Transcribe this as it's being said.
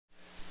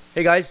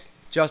Hey guys,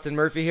 Justin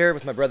Murphy here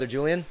with my brother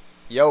Julian.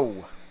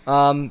 Yo.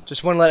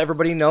 Just want to let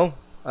everybody know,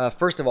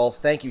 first of all,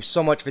 thank you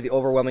so much for the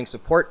overwhelming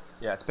support.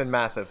 Yeah, it's been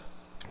massive.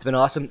 It's been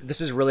awesome. This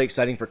is really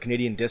exciting for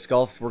Canadian disc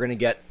golf. We're gonna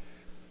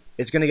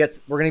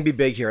be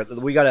big here.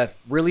 We gotta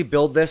really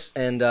build this,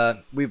 and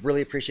we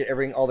really appreciate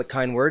all the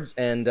kind words,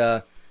 and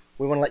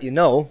we want to let you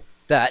know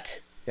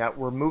that. Yeah,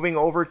 we're moving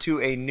over to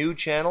a new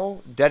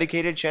channel,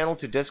 dedicated channel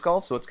to disc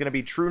golf. So it's going to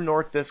be True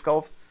North Disc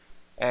Golf.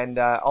 And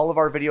all of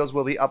our videos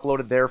will be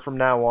uploaded there from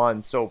now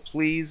on. So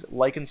please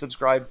like and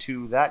subscribe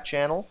to that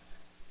channel.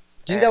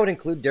 Do you think that would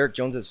include Derek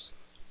Jones's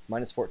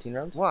minus 14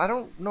 round? Well, I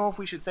don't know if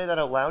we should say that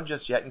out loud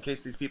just yet in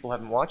case these people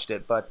haven't watched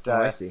it. But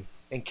I see.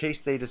 In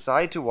case they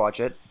decide to watch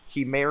it,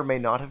 he may or may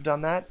not have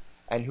done that.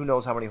 And who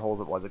knows how many holes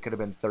it was. It could have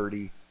been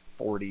 30,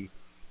 40,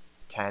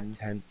 10.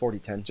 10, 40,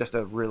 10. Just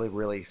a really,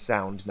 really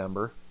sound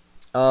number.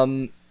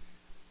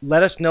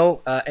 Let us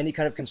know any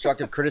kind of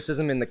constructive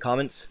criticism in the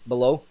comments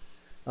below.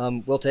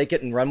 We'll take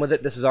it and run with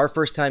it. This is our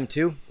first time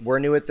too. We're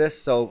new at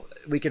this, so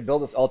we could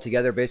build this all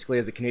together basically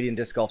as a Canadian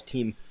disc golf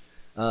team.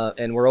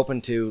 And we're open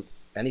to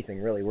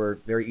anything, really. We're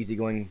very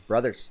easygoing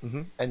brothers.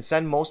 Mm-hmm. And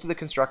send most of the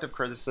constructive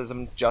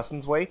criticism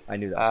Justin's way. I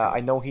knew that.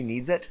 I know he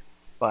needs it,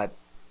 but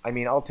I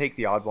mean, I'll take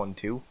the odd one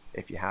too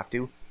if you have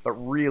to. But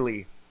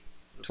really,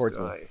 towards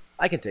me,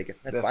 I can take it.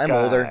 That's fine.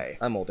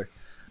 I'm older.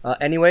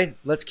 Anyway,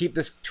 let's keep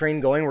this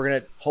train going. We're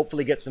gonna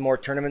hopefully get some more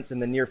tournaments in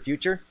the near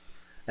future.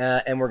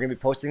 And we're going to be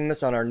posting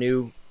this on our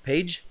new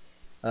page,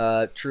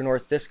 True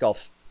North Disc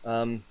Golf.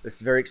 This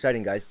is very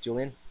exciting, guys.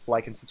 Julian?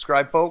 Like and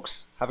subscribe,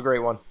 folks. Have a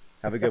great one.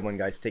 Have a good one,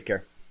 guys. Take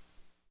care.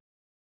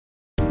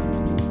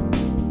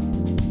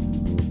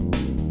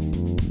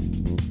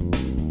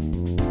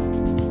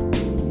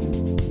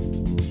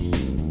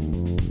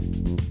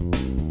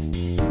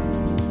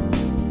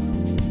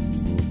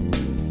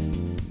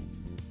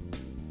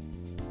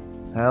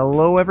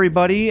 Hello,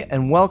 everybody,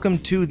 and welcome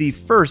to the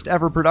first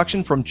ever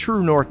production from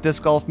True North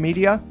Disc Golf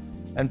Media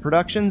and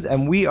Productions,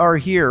 and we are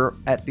here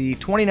at the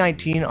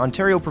 2019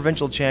 Ontario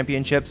Provincial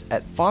Championships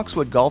at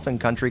Foxwood Golf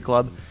Country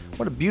Club.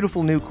 What a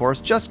beautiful new course,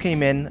 just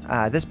came in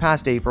this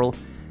past April,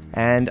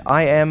 and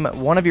I am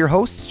one of your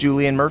hosts,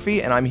 Julian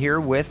Murphy, and I'm here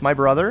with my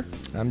brother.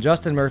 I'm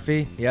Justin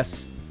Murphy.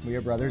 Yes, we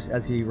are brothers,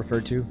 as he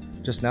referred to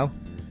just now,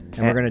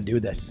 and we're going to do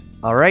this.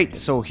 All right,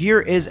 so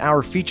here is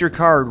our feature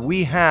card.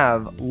 We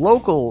have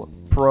local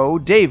pro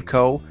Dave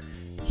Coe.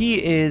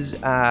 He is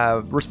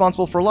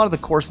responsible for a lot of the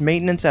course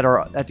maintenance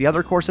at the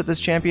other course at this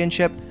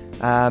championship,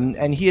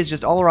 and he is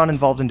just all around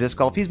involved in disc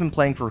golf. He's been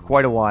playing for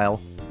quite a while.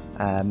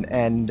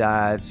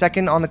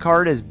 Second on the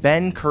card is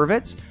Ben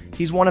Kurvits.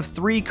 He's one of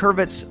 3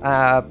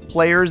 Kurvits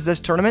players this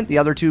tournament, the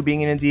other 2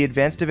 being in the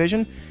advanced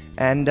division.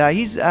 And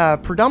he's a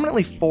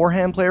predominantly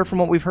forehand player from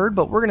what we've heard,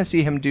 but we're going to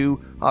see him do,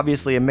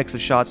 obviously, a mix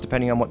of shots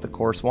depending on what the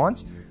course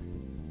wants.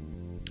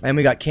 And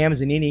we got Cam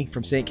Zanini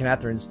from St.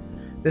 Catharines.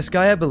 This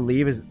guy, I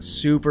believe, is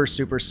super,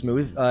 super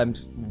smooth. I'm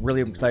really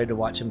excited to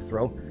watch him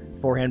throw.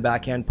 Forehand,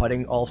 backhand,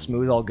 putting, all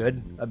smooth, all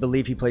good. I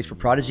believe he plays for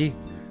Prodigy,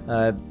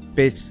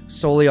 based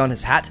solely on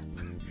his hat.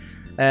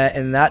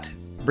 And that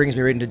brings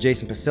me right into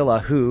Jason Paasila,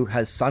 who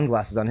has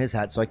sunglasses on his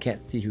hat, so I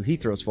can't see who he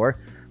throws for.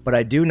 But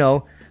I do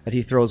know that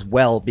he throws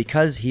well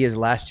because he is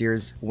last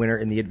year's winner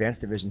in the advanced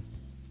division.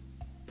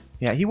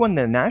 Yeah, he won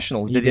the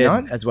Nationals, did he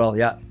not? As well,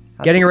 yeah.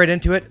 Getting right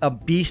into it, a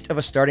beast of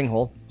a starting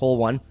hole, hole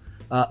 1.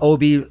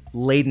 OB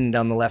laden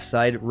down the left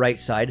side, right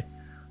side,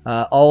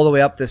 all the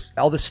way up.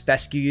 All this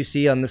fescue you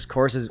see on this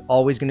course is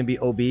always going to be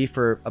OB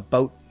for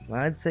about,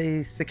 I'd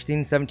say,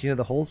 16, 17 of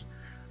the holes.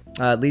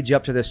 Leads you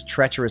up to this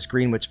treacherous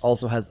green, which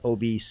also has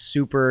OB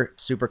super,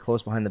 super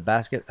close behind the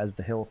basket as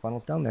the hill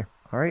funnels down there.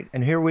 All right,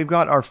 and here we've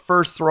got our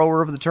first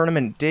thrower of the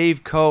tournament,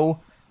 Dave Coe.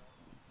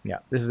 Yeah,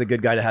 this is a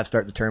good guy to have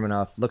start the tournament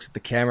off. Looks at the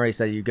camera, he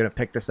said, "You going to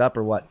pick this up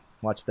or what?"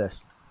 Watch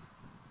this.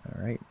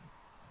 All right.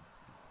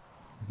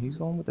 He's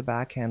going with the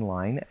backhand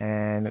line,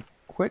 and a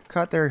quick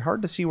cut there.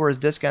 Hard to see where his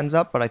disc ends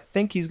up, but I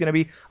think he's going to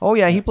be... Oh,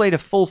 yeah, he played a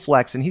full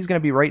flex, and he's going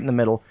to be right in the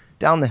middle,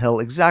 down the hill,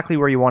 exactly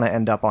where you want to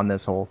end up on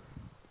this hole.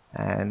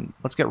 And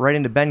let's get right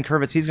into Ben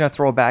Kurvits. He's going to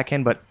throw a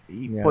backhand, but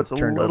he puts a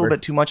little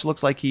bit too much.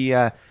 Looks like he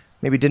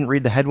maybe didn't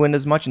read the headwind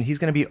as much, and he's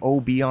going to be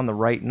OB on the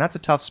right, and that's a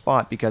tough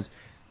spot because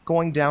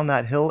going down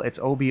that hill, it's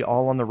OB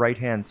all on the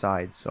right-hand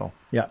side. So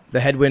yeah, the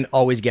headwind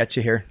always gets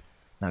you here.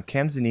 Now,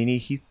 Cam Zanini,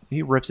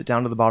 he rips it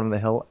down to the bottom of the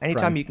hill.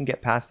 Anytime you can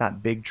get past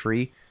that big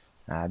tree,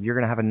 you're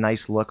going to have a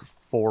nice look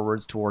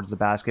forwards towards the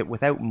basket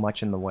without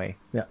much in the way.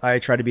 Yeah, I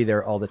try to be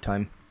there all the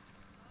time.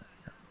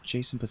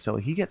 Jason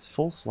Paasila, he gets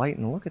full flight,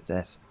 and look at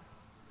this.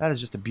 That is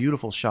just a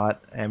beautiful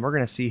shot, and we're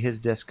going to see his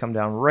disc come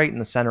down right in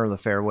the center of the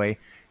fairway.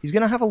 He's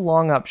going to have a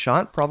long up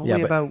shot,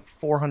 probably about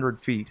 400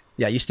 feet.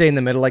 Yeah, you stay in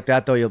the middle like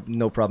that, though, you'll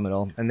no problem at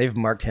all. And they've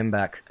marked him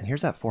back. And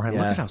here's that forehand.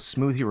 Yeah. Look at how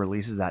smooth he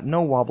releases that.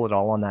 No wobble at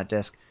all on that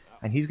disc.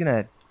 And he's going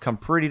to come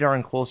pretty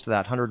darn close to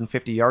that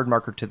 150-yard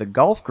marker to the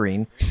golf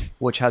green,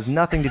 which has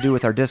nothing to do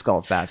with our disc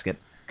golf basket.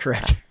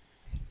 Correct.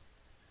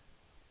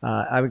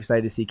 I'm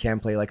excited to see Cam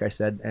play, like I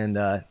said. And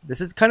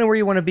this is kind of where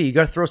you want to be. You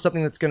got to throw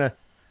something that's going to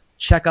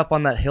check up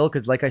on that hill,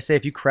 because like I say,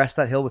 if you crest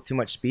that hill with too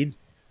much speed,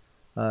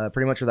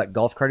 pretty much where that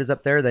golf cart is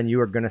up there, then you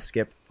are going to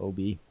skip OB.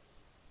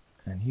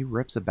 And he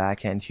rips a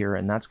backhand here,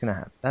 and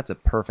that's a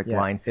perfect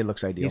line. It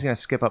looks ideal. He's going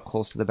to skip up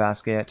close to the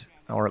basket,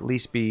 or at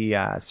least be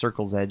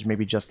circle's edge,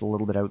 maybe just a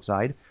little bit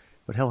outside.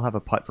 But he'll have a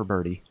putt for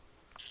birdie.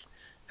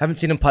 Haven't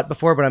seen him putt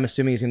before, but I'm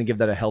assuming he's going to give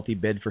that a healthy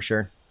bid for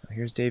sure.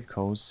 Here's Dave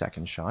Coe's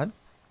second shot.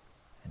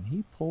 And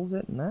he pulls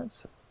it, and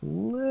that's a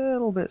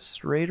little bit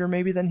straighter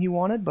maybe than he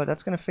wanted, but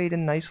that's going to fade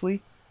in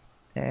nicely.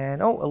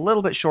 And, a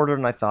little bit shorter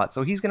than I thought.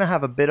 So he's going to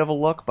have a bit of a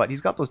look, but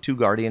he's got those two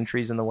guardian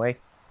trees in the way.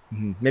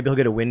 Mm-hmm. Maybe he'll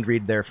get a wind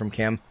read there from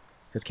Cam,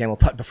 because Cam will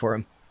putt before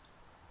him.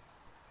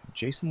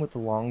 Jason with the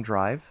long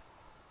drive.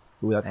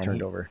 Ooh, that's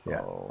turned over.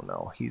 Yeah. Oh,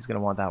 no. He's going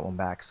to want that one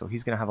back. So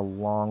he's going to have a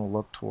long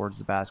look towards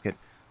the basket,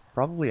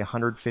 probably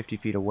 150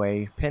 feet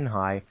away, pin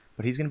high,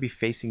 but he's going to be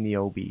facing the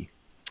OB.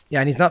 Yeah,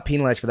 and he's not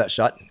penalized for that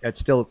shot. It's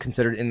still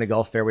considered in the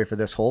golf fairway for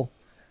this hole,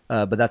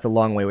 but that's a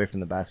long way away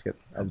from the basket.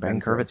 As Ben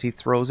Kurvits, he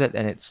throws it,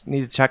 and it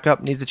needs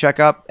to check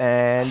up,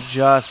 and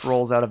just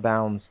rolls out of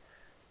bounds.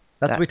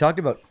 That's what we talked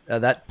about.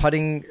 That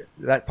putting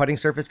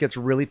surface gets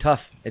really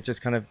tough. It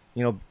just kind of,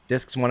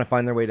 discs want to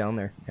find their way down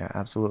there. Yeah,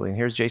 absolutely. And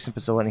here's Jason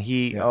Paasila, and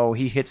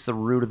he hits the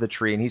root of the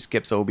tree, and he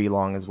skips OB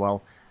long as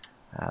well.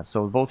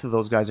 So both of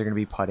those guys are going to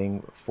be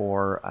putting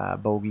for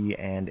bogey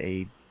and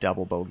a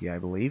double bogey, I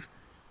believe.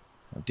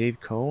 Now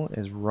Dave Coe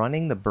is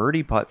running the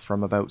birdie putt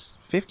from about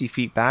 50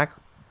 feet back.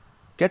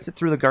 Gets it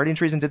through the guardian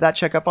trees, and did that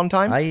check up on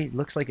time?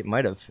 Looks like it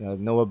might have.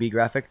 No OB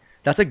graphic.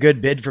 That's a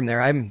good bid from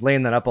there. I'm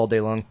laying that up all day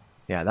long.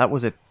 Yeah, that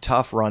was a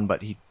tough run,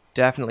 but he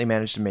definitely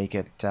managed to make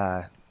it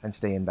and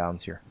stay in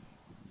bounds here.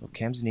 So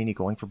Cam Zanini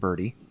going for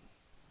birdie.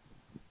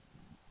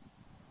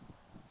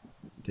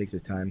 Takes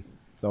his time.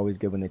 It's always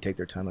good when they take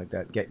their time like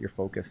that. Get your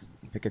focus.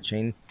 Pick a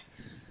chain.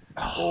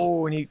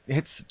 Oh, and he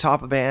hits the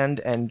top of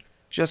band and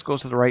just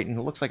goes to the right, and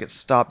it looks like it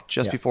stopped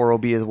just before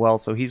OB as well.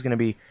 So he's gonna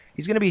be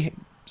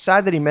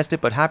sad that he missed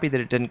it, but happy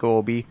that it didn't go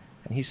OB, and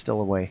he's still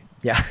away.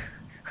 Yeah,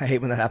 I hate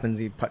when that happens.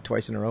 He putt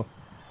twice in a row.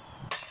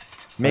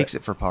 Makes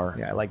it for par.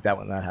 Yeah, I like that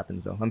when that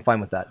happens, though. I'm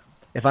fine with that.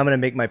 If I'm going to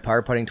make my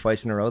par putting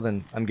twice in a row,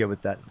 then I'm good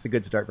with that. It's a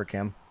good start for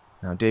Cam.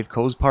 Now Dave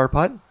Coe's par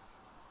putt.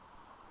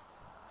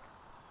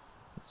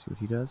 Let's see what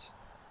he does.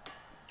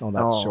 Oh,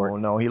 that's short. Oh,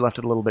 no, he left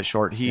it a little bit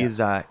short. He's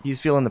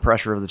feeling the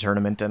pressure of the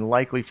tournament, and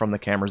likely from the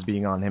cameras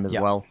being on him as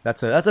well.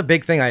 That's a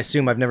big thing. I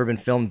assume I've never been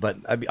filmed, but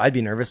I'd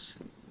be nervous,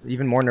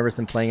 even more nervous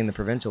than playing in the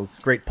Provincials.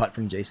 Great putt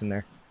from Jason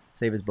there.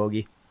 Save his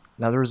bogey.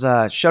 Now there's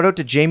a shout out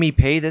to Jamie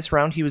Pay this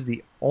round. He was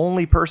the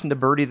only person to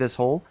birdie this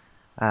hole.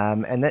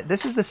 And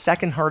this is the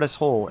second hardest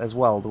hole as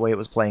well, the way it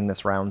was playing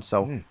this round.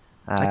 So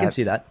I can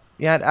see that.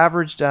 Yeah, it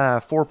averaged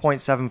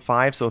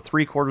 4.75, so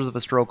 3/4 of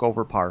a stroke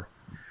over par.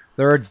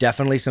 There are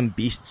definitely some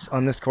beasts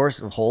on this course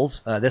of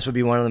holes. This would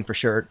be one of them for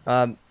sure.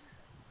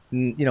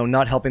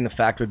 Not helping the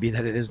fact would be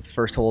that it is the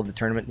first hole of the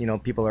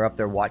tournament. People are up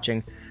there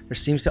watching. There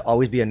seems to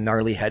always be a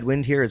gnarly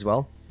headwind here as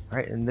well. All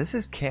right, and this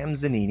is Cam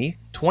Zanini,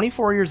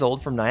 24 years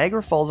old, from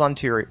Niagara Falls,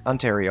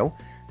 Ontario.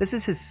 This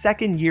is his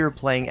second year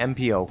playing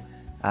MPO.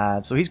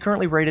 So he's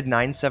currently rated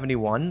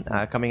 971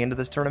 coming into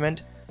this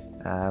tournament.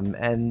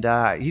 And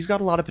he's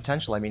got a lot of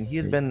potential. I mean, he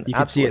has been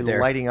absolutely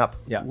lighting up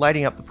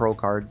the pro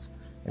cards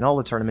in all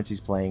the tournaments he's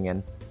playing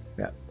in.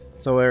 Yeah.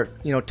 So,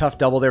 tough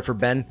double there for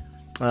Ben.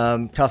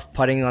 Tough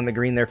putting on the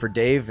green there for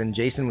Dave and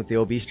Jason with the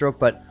OB stroke,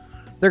 but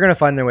they're going to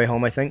find their way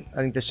home, I think.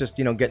 I think that's just,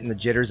 getting the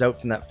jitters out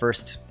from that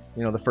first,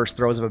 the first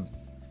throws of a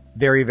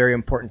very, very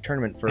important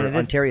tournament for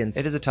Ontarians.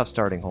 It is a tough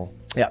starting hole.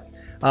 Yeah.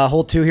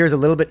 Hole 2 here is a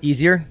little bit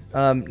easier.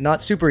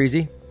 Not super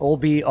easy.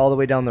 OB all the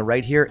way down the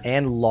right here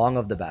and long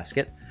of the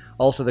basket.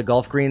 Also, the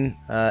golf green,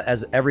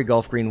 as every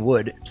golf green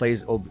would,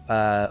 plays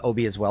OB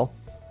as well.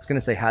 I was going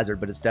to say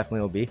hazard, but it's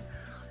definitely OB.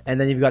 And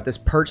then you've got this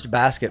perched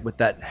basket with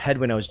that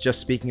headwind I was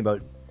just speaking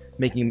about,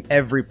 making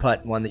every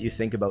putt one that you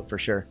think about for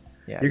sure.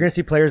 Yeah. You're going to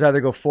see players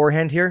either go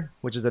forehand here,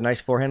 which is a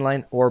nice forehand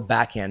line, or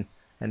backhand.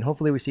 And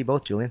hopefully we see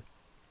both, Julian.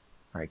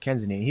 All right, Cam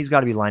Zanini, he's got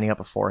to be lining up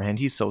a forehand.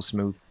 He's so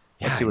smooth.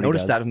 Let's see what he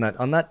does. I noticed that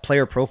on that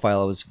player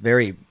profile. I was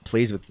very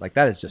pleased with.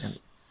 That is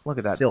just look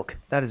at that silk.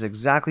 That is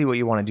exactly what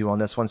you want to do on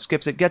this one.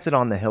 Skips it, gets it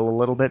on the hill a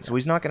little bit, so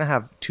he's not going to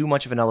have too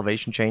much of an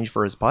elevation change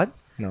for his putt.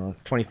 No,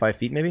 it's 25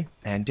 feet maybe.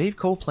 And Dave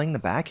Coe playing the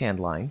backhand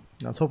line.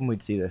 I was hoping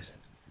we'd see this.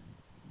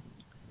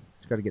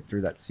 Just got to get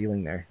through that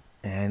ceiling there.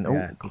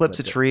 And clips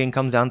a tree and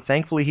comes down.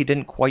 Thankfully, he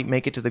didn't quite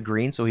make it to the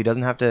green, so he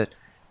doesn't have to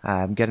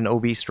get an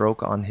OB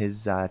stroke on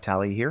his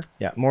tally here.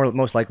 Yeah,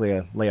 most likely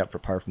a layup for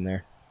par from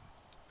there.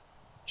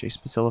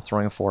 Jason Paasila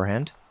throwing a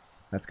forehand.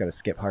 That's got to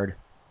skip hard.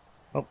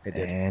 Oh, it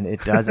did. And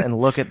it does. And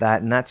look at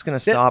that. And that's going to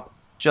stop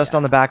just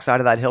on the backside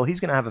of that hill. He's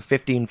going to have a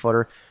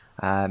 15-footer.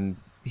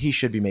 He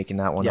should be making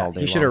that one all day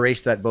long. He should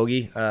erase that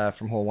bogey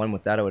from hole 1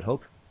 with that, I would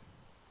hope.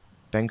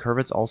 Ben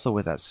Kurvits also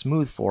with that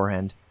smooth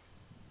forehand.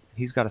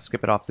 He's got to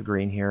skip it off the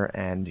green here,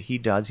 and he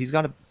does. He's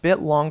got a bit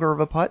longer of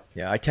a putt.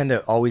 Yeah, I tend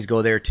to always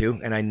go there too,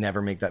 and I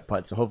never make that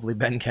putt. So hopefully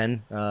Ben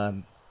can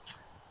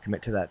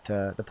commit to that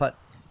the putt.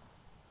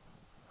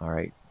 All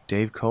right,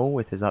 Dave Coe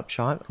with his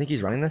upshot. I think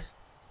he's running this.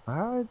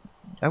 I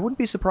wouldn't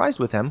be surprised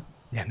with him.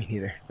 Yeah, me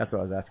neither. That's what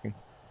I was asking.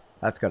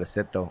 That's got to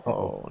sit though.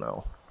 Oh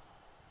no.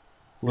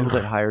 A little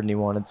bit higher than he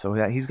wanted. So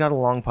yeah, he's got a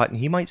long putt, and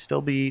he might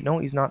still be... No,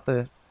 he's not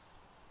the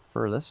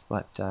furthest,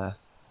 but let's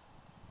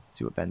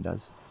see what Ben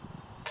does.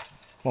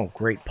 Oh,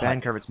 great putt.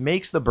 Ben Kurvits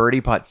makes the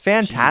birdie putt.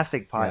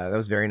 Fantastic putt. Yeah, that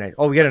was very nice.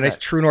 Oh, we got a nice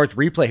true north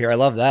replay here. I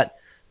love that.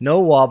 No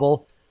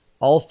wobble,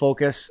 all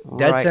focus,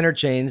 dead center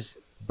chains,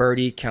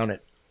 birdie, count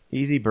it.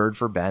 Easy bird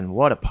for Ben.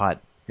 What a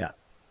putt. Yeah.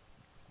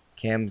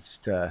 Cam's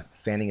just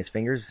fanning his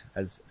fingers,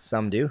 as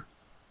some do.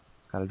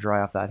 Got to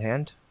dry off that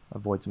hand.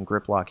 Avoid some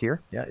grip lock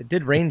here. Yeah, it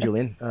did rain,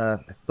 Julian, I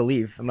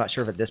believe. I'm not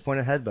sure if at this point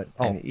it had, but...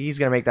 And he's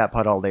going to make that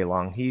putt all day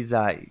long.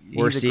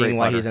 We're seeing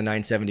why he's a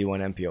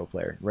 971 MPO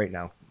player right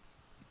now.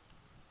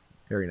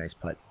 Very nice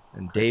putt.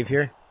 And Dave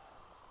here.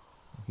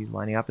 He's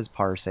lining up his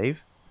par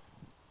save.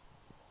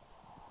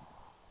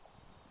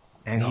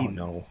 And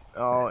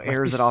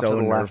airs it off to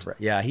the left.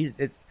 Yeah,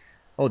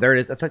 oh, there it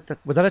is.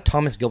 Was that a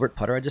Thomas Gilbert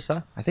putter I just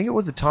saw? I think it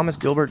was the Thomas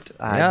Gilbert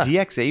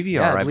DX AVR,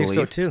 I believe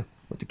so too.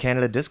 With the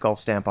Canada Disc Golf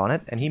stamp on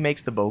it, and he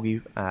makes the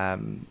bogey.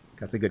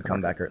 That's a good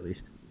comebacker at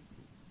least.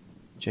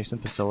 Jason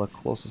Paasila,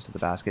 closest to the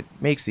basket,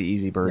 makes the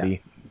easy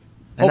birdie.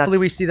 Yeah. Hopefully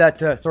we see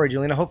that. Sorry,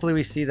 Juliana. Hopefully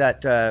we see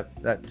that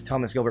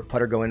Thomas Gilbert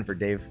putter go in for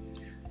Dave.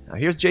 Now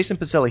here's Jason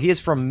Paasila. He is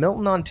from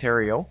Milton,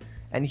 Ontario,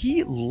 and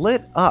he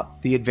lit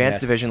up the Advanced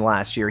Division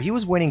last year. He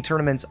was winning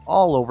tournaments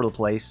all over the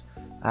place.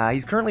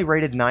 He's currently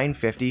rated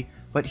 950,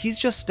 but he's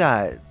just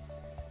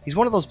he's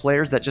one of those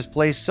players that just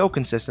plays so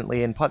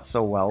consistently and putts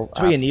so well.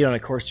 That's what you need on a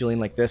course, Julian,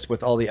 like this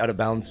with all the out of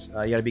bounds.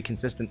 You got to be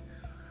consistent.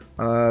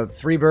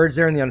 3 birds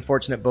there, and the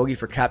unfortunate bogey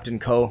for Captain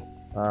Co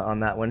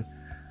on that one,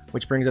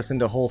 which brings us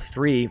into hole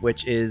 3,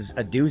 which is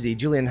a doozy.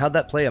 Julian, how'd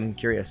that play? I'm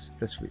curious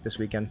this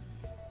weekend.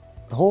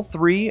 Hole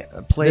 3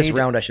 played... This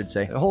round, I should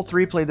say. Hole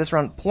 3 played this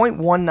round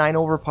 0.19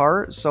 over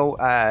par, so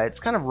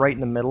it's kind of right in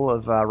the middle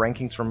of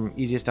rankings from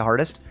easiest to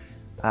hardest.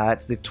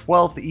 It's the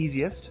 12th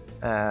easiest.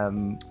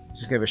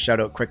 Just give a shout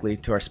out quickly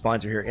to our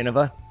sponsor here,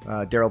 Innova.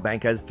 Daryl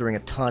Bankes throwing a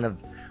ton of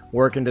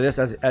work into this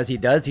as he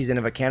does. He's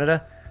Innova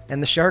Canada.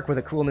 And the Shark with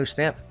a cool new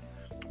stamp.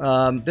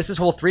 This is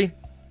hole 3.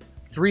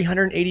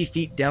 380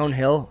 feet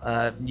downhill,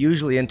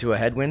 usually into a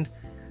headwind.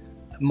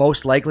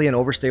 Most likely an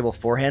overstable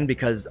forehand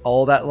because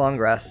all that long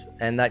grass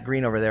and that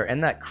green over there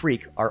and that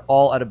creek are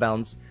all out of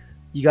bounds.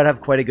 You got to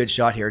have quite a good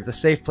shot here. The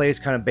safe play is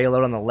kind of bail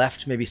out on the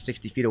left, maybe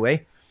 60 feet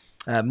away.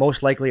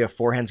 Most likely a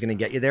forehand's going to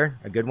get you there,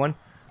 a good one.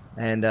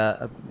 And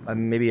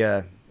maybe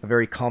a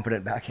very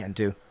confident backhand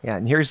too. Yeah,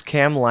 and here's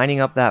Cam lining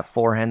up that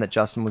forehand that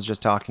Justin was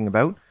just talking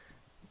about.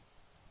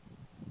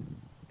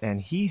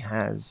 And he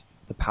has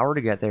the power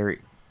to get there.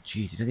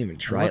 Jeez, he didn't even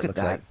try. Look at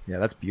that. Yeah,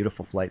 that's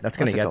beautiful flight. That's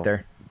going to get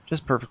there.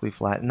 Just perfectly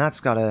flat. And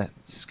that's got to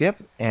skip,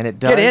 and it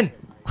does. Get in!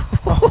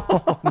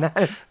 That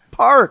is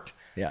parked.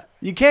 Yeah.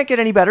 You can't get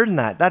any better than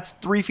that. That's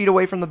 3 feet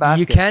away from the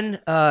basket. You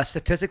can.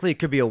 Statistically, it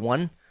could be a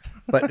 1.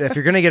 But if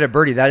you're going to get a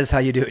birdie, that is how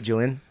you do it,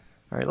 Julian.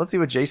 All right, let's see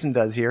what Jason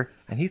does here.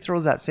 And he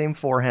throws that same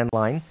forehand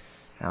line.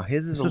 Now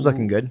his is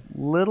looking good.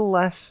 Little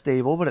less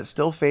stable, but it's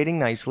still fading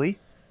nicely.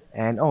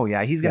 And oh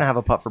yeah, he's gonna have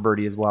a putt for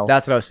birdie as well.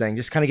 That's what I was saying.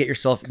 Just kind of get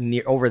yourself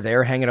over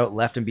there, hang it out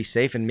left, and be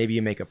safe, and maybe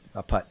you make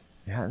a putt.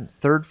 Yeah, and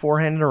 3rd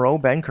forehand in a row,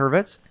 Ben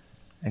Kurvits,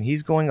 and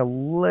he's going a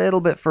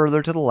little bit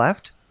further to the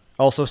left.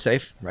 Also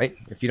safe, right?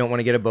 If you don't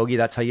want to get a bogey,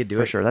 that's how you do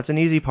it. For sure, that's an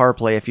easy par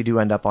play if you do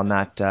end up on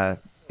that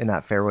in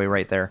that fairway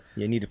right there.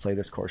 You need to play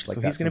this course like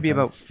that. So he's going to be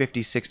about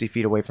 50, 60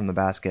 feet away from the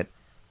basket.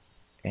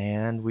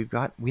 And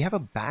we have a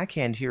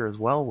backhand here as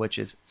well, which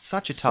is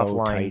such a tough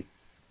line. Tight.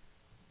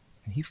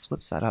 And he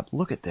flips that up.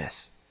 Look at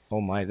this. Oh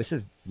my, this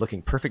is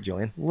looking perfect,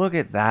 Julian. Look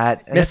at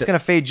that. And it's going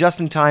to fade just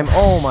in time.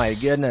 Oh my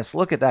goodness,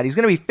 look at that. He's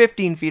going to be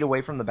 15 feet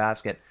away from the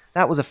basket.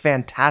 That was a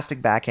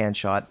fantastic backhand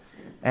shot.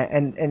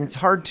 And it's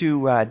hard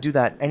to do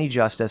that any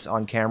justice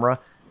on camera,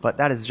 but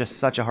that is just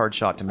such a hard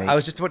shot to make. I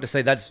was just about to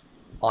say, that's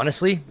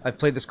honestly, I've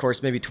played this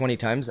course maybe 20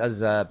 times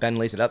as Ben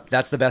lays it up.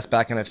 That's the best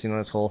backhand I've seen on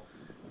this hole.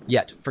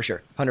 Yet, for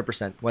sure,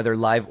 100%, whether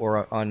live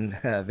or on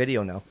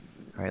video now.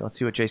 All right, let's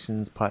see what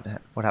Jason's putt.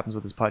 What happens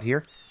with his putt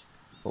here?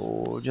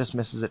 Oh, just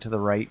misses it to the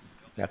right.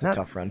 That's a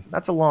tough run.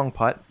 That's a long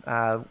putt.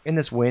 In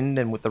this wind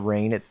and with the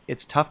rain,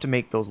 it's tough to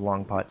make those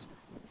long putts.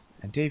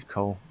 And Dave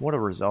Coe, what a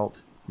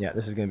result! Yeah,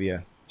 this is going to be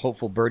a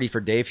hopeful birdie for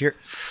Dave here.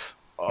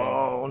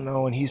 Oh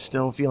no, and he's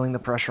still feeling the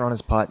pressure on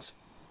his putts.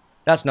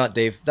 That's not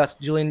Dave. That's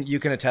Julian. You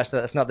can attest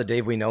that. That's not the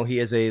Dave we know. He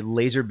is a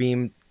laser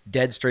beam,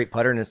 dead straight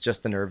putter, and it's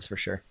just the nerves for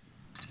sure.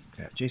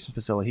 Yeah, Jason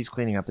Paasila, he's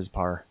cleaning up his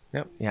par.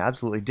 Yep. Yeah,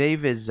 absolutely.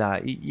 Dave is,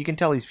 you can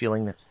tell he's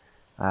feeling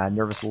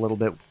nervous a little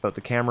bit about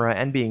the camera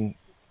and being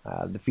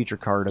the feature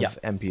card of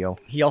MPO.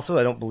 He also,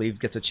 I don't believe,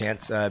 gets a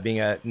chance, being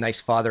a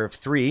nice father of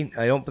 3,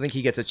 I don't think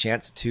he gets a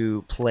chance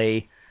to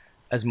play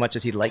as much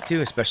as he'd like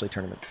to, especially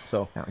tournaments.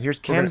 So now here's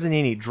Cam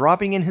Zanini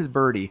dropping in his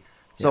birdie.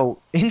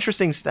 So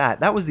interesting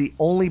stat. That was the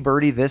only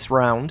birdie this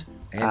round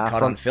and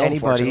caught on film,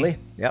 anybody.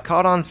 Yep.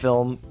 Caught on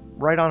film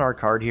right on our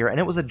card here, and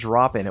it was a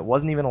drop in. It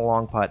wasn't even a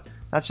long putt.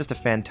 That's just a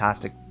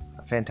fantastic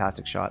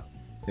shot.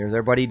 There's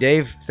our buddy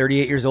Dave,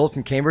 38 years old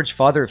from Cambridge,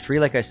 father of 3,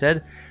 like I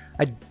said.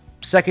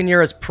 Second year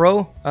as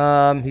pro.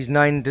 He's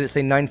did it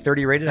say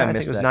 930 rated? Yeah, I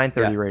think it was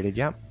 930 rated,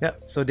 yeah. Yeah,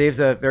 so Dave's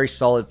a very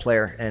solid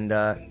player, and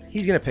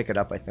He's going to pick it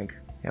up, I think.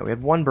 Yeah, we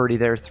had 1 birdie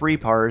there, 3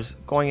 pars,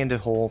 going into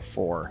hole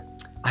 4.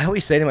 I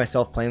always say to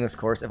myself playing this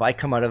course, if I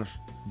come out of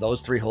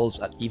those 3 holes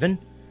even,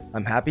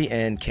 I'm happy,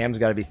 and Cam's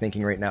got to be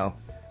thinking right now,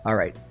 all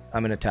right,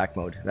 I'm in attack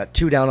mode. That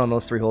 2 down on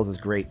those 3 holes is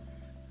great.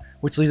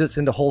 Which leads us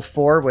into hole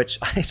 4, which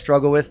I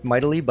struggle with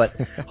mightily, but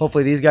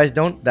hopefully these guys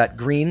don't. That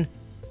green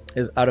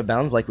is out of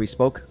bounds like we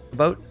spoke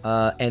about.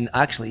 And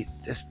actually,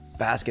 this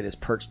basket is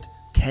perched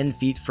 10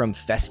 feet from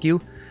fescue,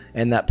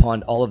 and that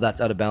pond, all of that's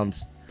out of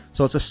bounds.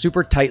 So it's a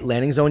super tight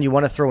landing zone. You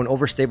want to throw an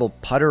overstable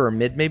putter or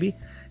mid maybe,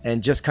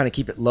 and just kind of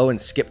keep it low and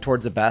skip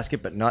towards the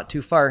basket, but not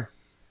too far,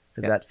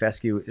 because that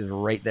fescue is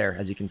right there,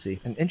 as you can see.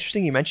 And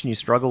interesting you mentioned you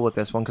struggle with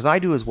this one, because I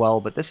do as well,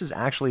 but this is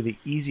actually the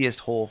easiest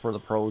hole for the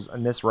pros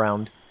in this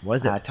round.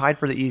 Was it? Tied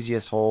for the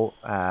easiest hole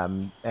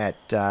at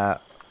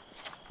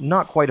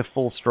not quite a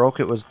full stroke.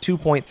 It was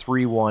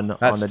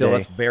 2.31 on the day.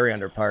 That's very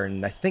under par,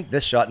 and I think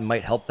this shot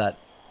might help that.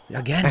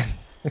 Again,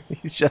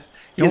 he's just...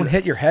 Don't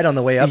hit your head on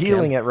the way up,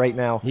 feeling Cam. it right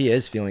now. He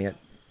is feeling it.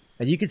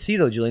 And you can see,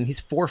 though, Julian, he's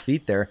 4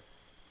 feet there,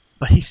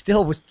 but he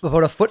still was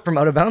about a foot from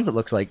out of bounds, it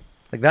looks like.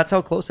 Like, that's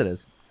how close it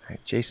is. Right,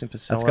 Jason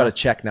Paasila. That's got to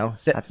check now.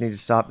 Sit. That's need to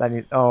stop.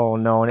 Oh,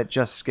 no, and it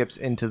just skips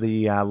into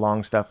the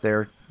long stuff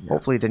there. Yeah.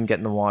 Hopefully it didn't get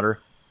in the water,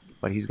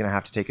 but he's going to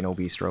have to take an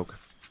OB stroke.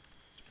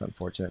 It's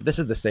unfortunate. This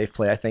is the safe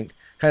play, I think.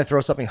 Kind of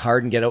throw something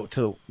hard and get out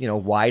to,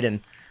 wide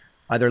and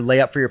either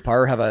lay up for your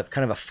par or have a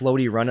kind of a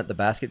floaty run at the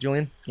basket,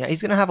 Julian. Yeah,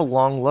 he's going to have a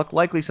long look,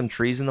 likely some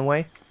trees in the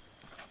way.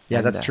 Yeah,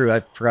 and that's true. I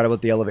forgot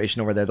about the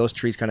elevation over there. Those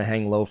trees kind of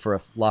hang low for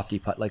a lofty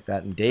putt like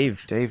that. And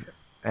Dave.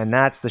 And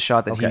that's the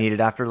shot that he needed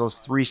after those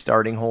 3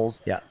 starting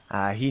holes.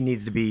 Yeah. He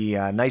needs to be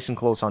nice and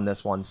close on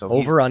this one. So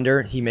over,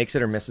 under, he makes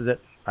it or misses it.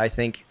 I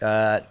think,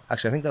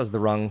 actually, I think that was the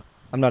wrong,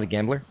 I'm not a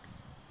gambler.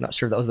 Not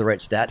sure if that was the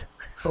right stat,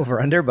 over,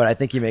 under, but I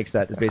think he makes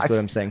that, is basically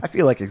what I'm saying. I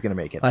feel like he's going to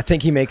make it. I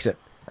think he makes it.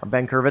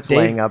 Ben Kurvits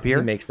laying up here.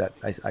 He makes that,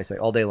 I say,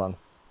 all day long.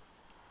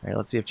 All right,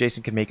 let's see if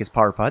Jason can make his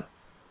par putt.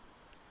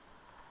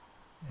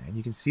 And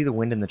you can see the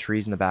wind in the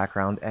trees in the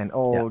background, and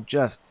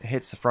just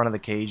hits the front of the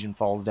cage and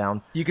falls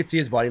down. You could see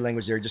his body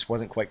language there; just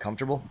wasn't quite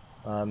comfortable.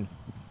 Another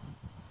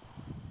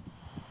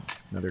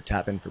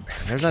tap in for.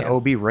 There's that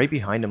OB right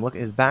behind him. Look,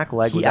 his back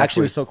leg. He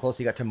actually was so close;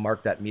 he got to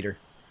mark that meter.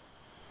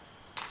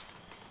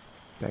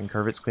 Ben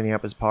Kurvits cleaning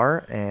up his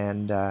par,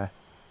 and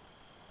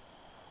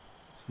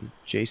see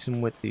Jason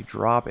with the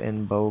drop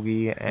in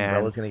bogey.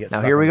 And gonna get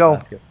now here we go.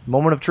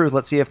 Moment of truth.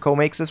 Let's see if Ko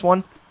makes this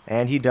one,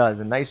 and he does.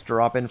 A nice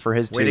drop in for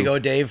his 2. Way to go,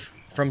 Dave.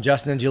 From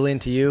Justin and Julian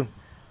to you.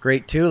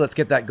 Great 2. Let's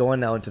get that going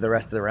now into the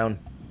rest of the round.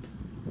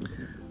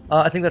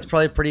 I think that's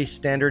probably pretty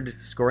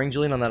standard scoring,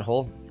 Julian, on that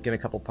hole. Get a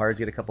couple pars,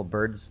 get a couple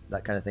birds,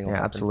 that kind of thing will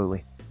happen.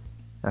 Absolutely.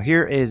 Now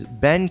here is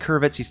Ben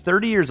Kurvits. He's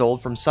 30 years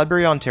old from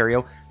Sudbury,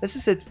 Ontario. This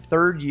is his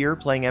 3rd year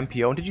playing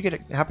MPO. Did you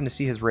happen to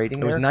see his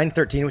rating? It was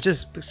 913, which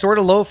is sort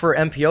of low for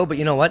MPO, but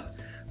you know what?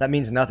 That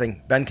means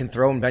nothing. Ben can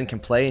throw and Ben can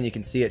play, and you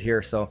can see it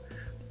here. So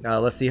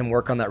let's see him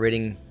work on that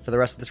rating for the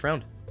rest of this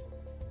round.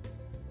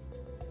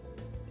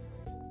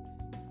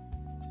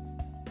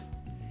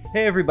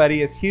 Hey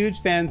everybody, as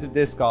huge fans of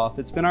disc golf,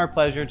 it's been our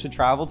pleasure to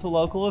travel to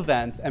local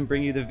events and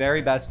bring you the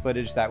very best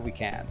footage that we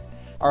can.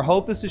 Our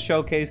hope is to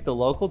showcase the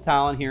local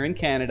talent here in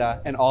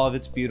Canada and all of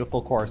its beautiful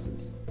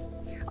courses.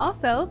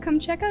 Also, come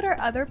check out our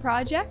other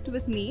project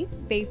with me,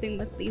 Vaping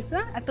with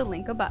Lisa, at the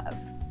link above.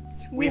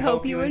 We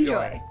hope you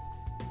enjoy.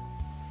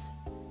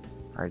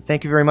 All right,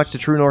 thank you very much to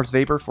True North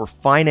Vapor for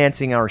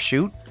financing our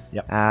shoot.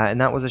 Yep. And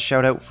that was a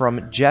shout out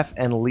from Jeff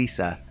and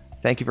Lisa.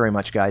 Thank you very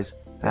much, guys.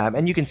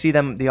 And you can see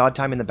them the odd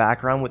time in the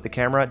background with the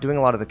camera, doing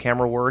a lot of the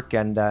camera work,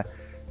 and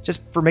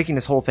just for making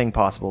this whole thing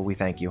possible, we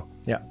thank you.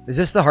 Yeah. Is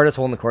this the hardest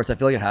hole in the course? I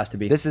feel like it has to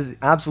be. This is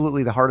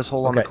absolutely the hardest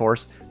hole on the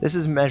course. This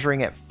is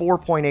measuring at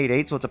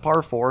 4.88, so it's a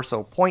par 4,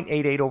 so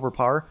 0.88 over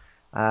par.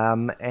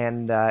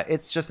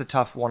 It's just a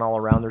tough one all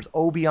around. There's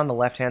OB on the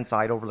left-hand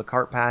side over the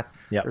cart path.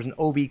 Yep. There's an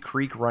OB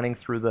creek running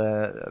through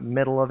the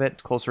middle of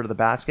it, closer to the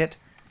basket.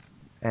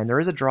 And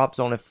there is a drop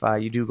zone if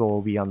you do go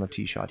OB on the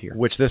tee shot here.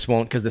 Which this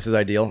won't, because this is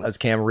ideal. As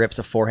Cam rips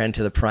a forehand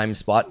to the prime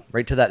spot.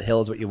 Right to that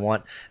hill is what you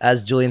want.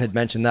 As Julian had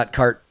mentioned, that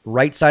cart,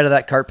 right side of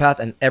that cart path,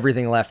 and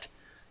everything left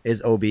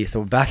is OB.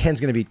 So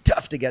backhand's going to be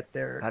tough to get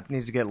there. That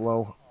needs to get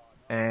low.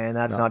 And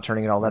that's not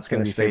turning at all. That's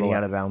going to be fading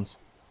out of bounds.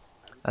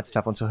 That's a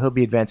tough one. So he'll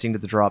be advancing to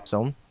the drop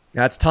zone.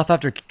 Yeah, it's tough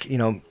after,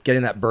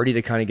 getting that birdie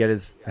to kind of get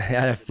his...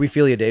 We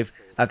feel you, Dave.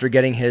 After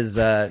getting his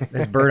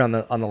bird on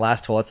the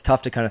last hole, it's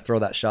tough to kind of throw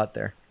that shot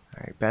there.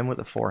 All right, Ben with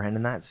the forehand,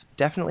 and that's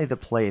definitely the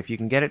play. If you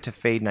can get it to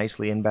fade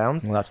nicely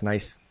inbounds. Well, that's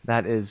nice.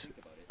 That is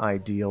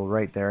ideal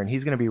right there. And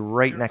he's going to be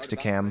right next to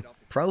Cam.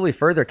 Probably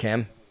further,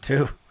 Cam,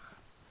 too.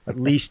 At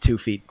least 2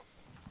 feet.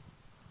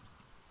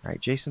 All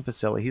right, Jason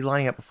Paasila. He's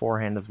lining up a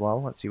forehand as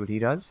well. Let's see what he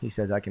does. He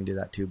says, I can do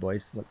that too,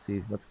 boys. Let's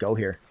see. Let's go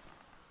here.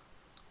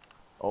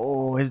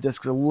 Oh, his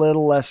disc's a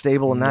little less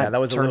stable than that. Yeah,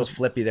 that was a little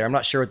flippy there. I'm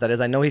not sure what that is.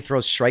 I know he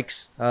throws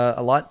strikes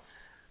a lot.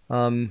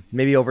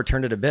 Maybe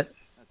overturned it a bit.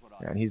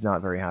 And he's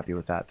not very happy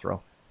with that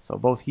throw. So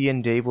both he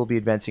and Dave will be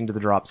advancing to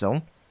the drop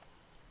zone.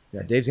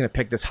 Yeah, Dave's going to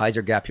pick this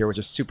hyzer gap here, which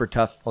is super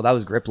tough. Oh, that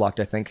was grip locked,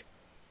 I think.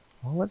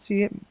 Well, let's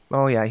see it.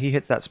 Oh, yeah, he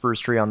hits that spruce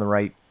tree on the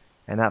right,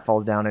 and that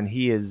falls down, and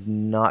he is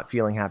not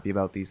feeling happy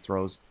about these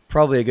throws.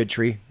 Probably a good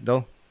tree,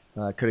 though.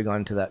 Could have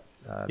gone to that,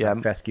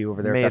 that fescue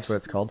over there, if that's what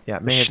it's called. Yeah,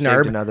 the may have Schnarb.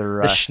 saved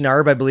another... The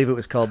Schnarb, I believe it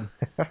was called.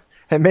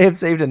 It may have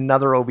saved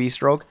another OB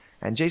stroke.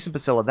 And Jason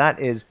Paasila, that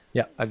is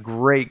a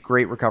great,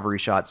 great recovery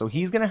shot. So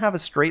he's going to have a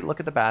straight look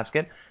at the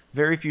basket.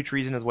 Very few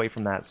trees in his way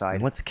from that side.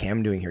 And what's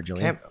Cam doing here,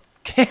 Julian?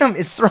 Cam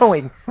is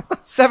throwing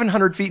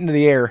 700 feet into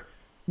the air.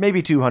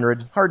 Maybe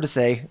 200. Hard to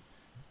say.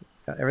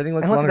 Everything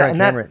looks look longer on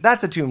camera.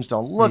 That's a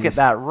tombstone. Look at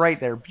that right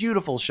there.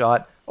 Beautiful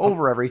shot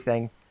over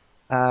everything.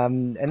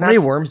 And how many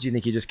worms do you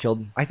think he just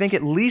killed? I think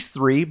at least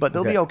 3, but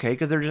they'll be okay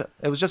because it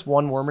was just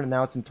 1 worm and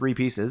now it's in 3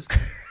 pieces.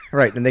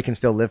 Right, and they can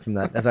still live from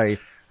that. As I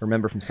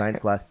remember from science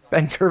class.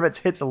 Ben Kurvits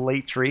hits a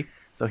late tree,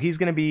 so he's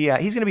gonna be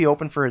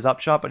open for his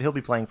upshot, but he'll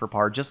be playing for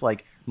par just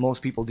like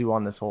most people do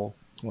on this hole.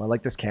 Well, I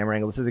like this camera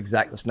angle. This is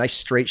this nice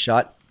straight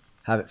shot.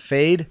 Have it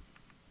fade.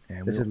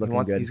 And this is looking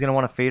good. He's gonna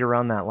want to fade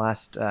around that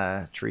last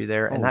tree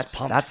there, and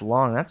that's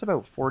long. That's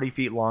about 40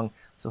 feet long,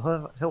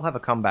 so he'll have a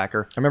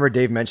comebacker. I remember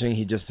Dave mentioning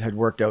he just had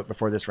worked out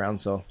before this round,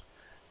 so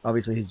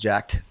obviously he's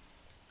jacked.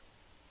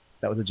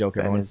 That was a joke,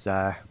 everyone.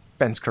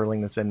 Ben's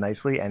curling this in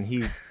nicely,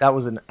 and that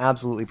was an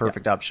absolutely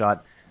perfect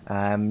upshot.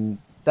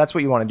 That's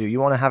what you want to do. You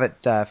want to have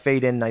it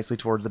fade in nicely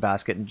towards the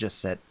basket and just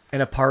sit.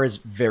 And a par is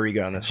very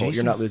good on this hole.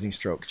 You're not losing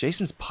strokes.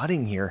 Jason's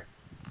putting here.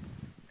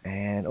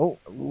 And, a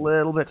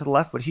little bit to the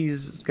left, but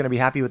he's going to be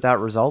happy with that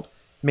result.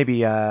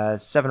 Maybe a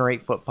 7 or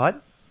 8 foot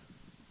putt.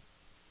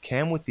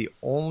 Cam with the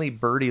only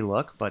birdie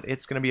look, but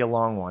it's going to be a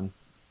long one.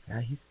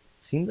 Yeah, he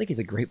seems like he's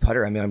a great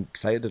putter. I mean, I'm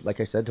excited, like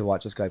I said, to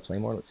watch this guy play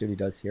more. Let's see what he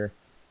does here.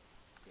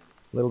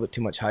 A little bit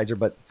too much hyzer,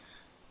 but...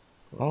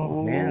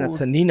 Oh, man,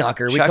 that's a knee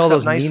knocker. We call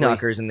those knee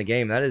knockers in the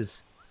game. That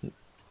is...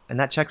 And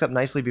that checks up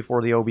nicely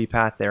before the OB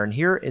path there. And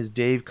here is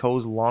Dave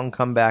Coe's long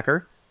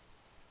comebacker.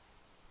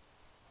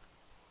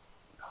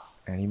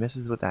 And he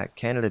misses with that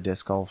Canada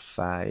Disc Golf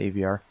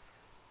AVR.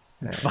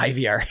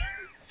 5ER.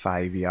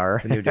 5ER.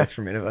 It's a new disc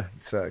from Innova.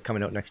 It's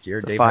coming out next year.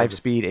 It's a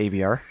 5-speed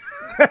AVR.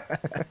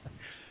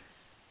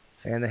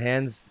 Fan the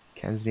hands.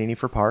 Ken Zanini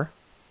for par.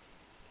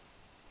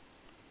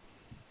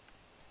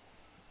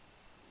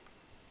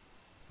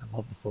 I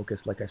love the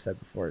focus, like I said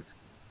before.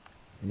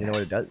 And you know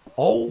what it does?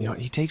 Oh!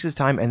 He takes his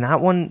time, and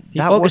that one... He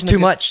focused too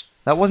much.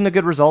 That wasn't a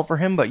good result for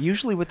him, but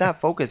usually with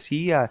that focus,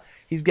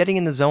 he's getting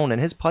in the zone,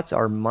 and his putts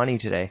are money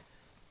today.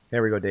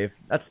 There we go, Dave.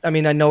 I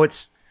know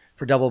it's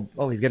for double...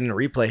 Oh, he's getting a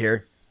replay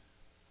here.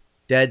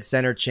 Dead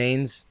center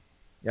chains.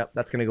 Yep,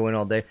 that's going to go in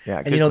all day.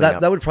 Yeah, and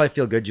that would probably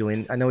feel good,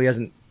 Julian. I know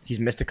he's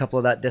missed a couple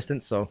of that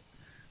distance, so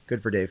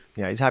good for Dave.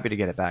 Yeah, he's happy to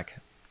get it back.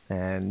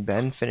 And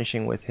Ben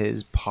finishing with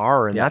his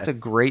par, and that's a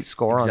great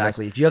score on this.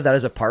 Exactly. If you have that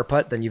as a par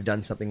putt, then you've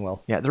done something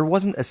well. Yeah, there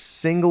wasn't a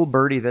single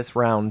birdie this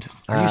round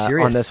Are you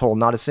serious? on this hole.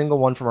 Not a single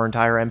one from our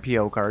entire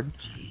MPO card.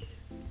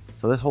 Jeez.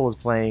 So this hole is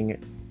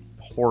playing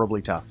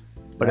horribly tough.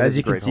 But as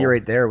you can see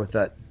right there with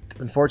that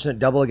unfortunate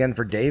double again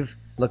for Dave,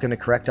 looking to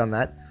correct on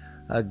that.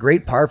 A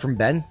great par from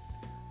Ben.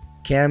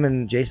 Cam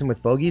and Jason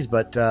with bogeys,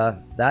 but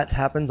that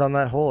happens on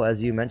that hole,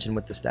 as you mentioned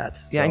with the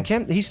stats. Yeah, and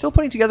Cam, he's still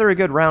putting together a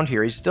good round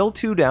here. He's still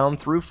 2 down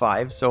through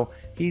 5, so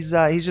he's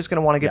just going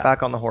to want to get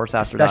back on the horse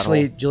after that hole.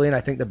 Especially, Julian,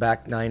 I think the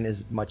back 9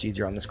 is much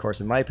easier on this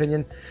course, in my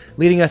opinion.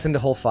 Leading us into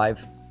hole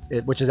 5,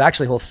 which is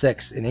actually hole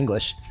 6 in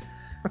English.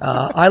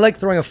 I like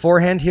throwing a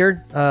forehand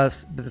here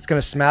that's going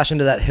to smash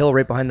into that hill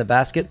right behind the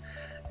basket,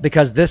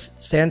 because this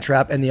sand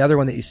trap and the other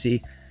one that you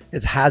see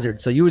is hazard.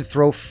 So you would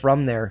throw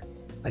from there,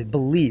 I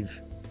believe.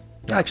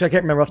 Actually, I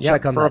can't remember. I'll have to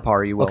check on that. For a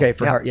par, you will. Okay,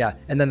 for par, yeah.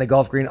 And then the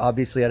golf green,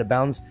 obviously out of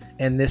bounds.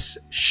 And this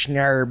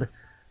schnarb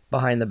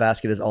behind the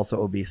basket is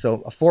also OB.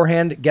 So a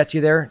forehand gets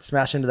you there,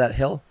 smash into that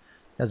hill,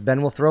 as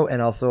Ben will throw,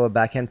 and also a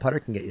backhand putter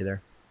can get you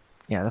there.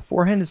 Yeah, the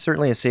forehand is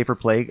certainly a safer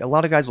play. A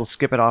lot of guys will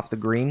skip it off the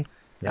green.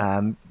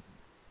 Yeah.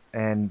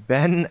 And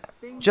Ben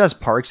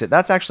just parks it.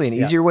 That's actually an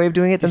easier way of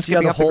doing it than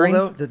skipping off the green.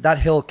 Though, that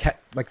hill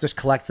just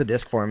collects the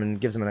disc for him and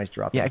gives him a nice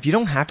drop. Yeah, if you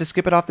don't have to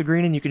skip it off the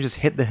green and you can just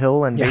hit the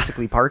hill and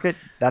basically park it,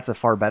 that's a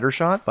far better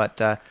shot. But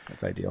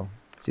that's ideal.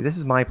 See, this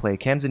is my play.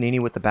 Cam Zanini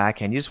with the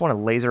backhand. You just want to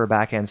laser a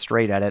backhand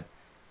straight at it.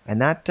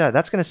 And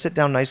that's going to sit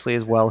down nicely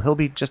as well. He'll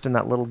be just in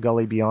that little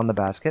gully beyond the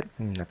basket.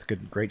 That's a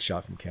great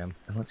shot from Cam.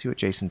 And let's see what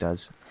Jason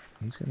does.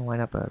 He's going to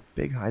line up a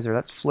big hyzer.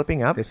 That's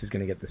flipping up. This is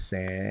going to get the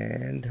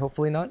sand.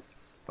 Hopefully not.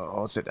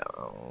 Oh, sit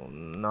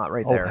down. Not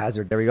right there. Oh,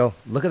 hazard. There we go.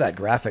 Look at that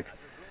graphic.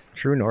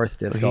 True north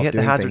disc golf. He hit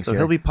the hazard, so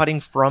he'll be putting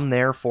from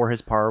there for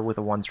his par with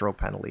a 1-stroke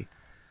penalty.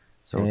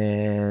 So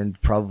and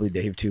probably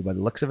Dave too, by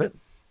the looks of it.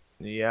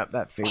 Yeah,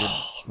 that faded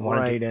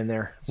right in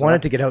there. So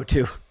wanted to get out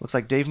too. Looks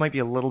like Dave might be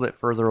a little bit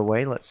further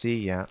away. Let's see.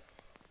 Yeah,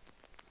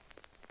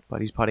 but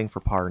he's putting for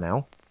par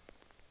now.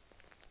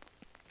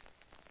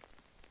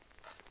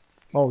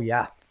 Oh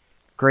yeah.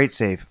 Great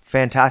save,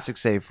 fantastic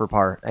save for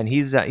par, and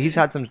he's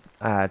had some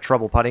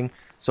trouble putting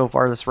so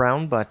far this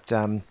round, but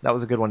that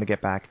was a good one to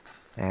get back.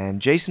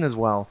 And Jason as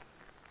well,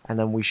 and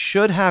then we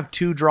should have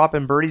 2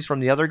 drop-in birdies from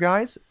the other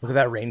guys. Look at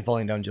that rain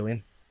falling down,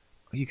 Julian.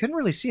 You couldn't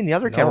really see in the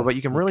other camera, but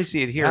you can really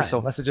see it here. Yeah, so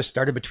unless it just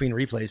started between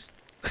replays.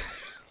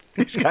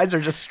 These guys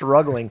are just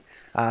struggling.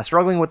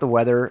 Struggling with the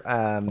weather.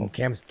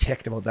 Cam's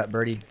ticked about that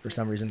birdie for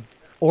some reason.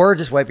 Or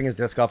just wiping his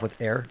disc off with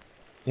air.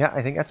 Yeah,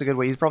 I think that's a good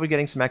way. He's probably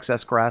getting some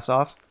excess grass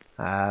off.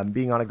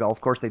 Being on a golf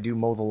course, they do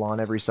mow the lawn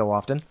every so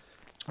often.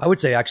 I would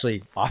say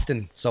actually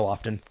often, so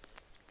often.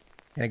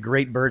 And a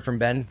great bird from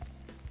Ben.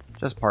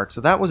 Just parked. So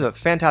that was a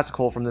fantastic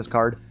hole from this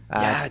card.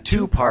 Yeah,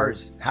 two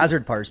pars.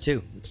 Hazard pars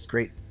too, which is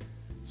great.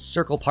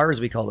 Circle pars,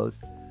 we call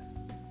those.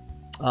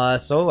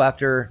 So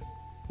after,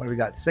 what do we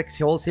got? 6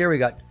 holes here. We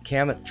got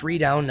Cam at 3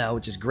 down now,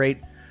 which is great.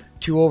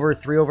 2 over,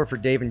 3 over for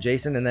Dave and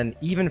Jason, and then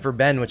even for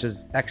Ben, which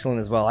is excellent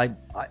as well.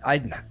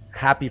 I'm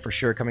happy for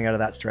sure coming out of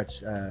that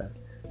stretch.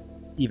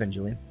 Even,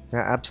 Julian. Yeah,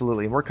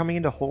 absolutely. We're coming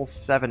into hole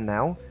 7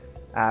 now.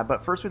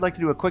 But first, we'd like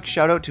to do a quick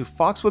shout out to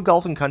Foxwood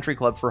Golf Country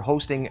Club for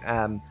hosting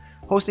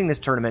this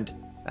tournament.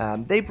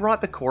 They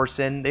brought the course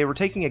in. They were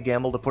taking a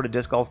gamble to put a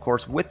disc golf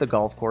course with the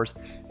golf course,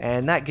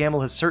 and that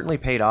gamble has certainly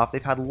paid off.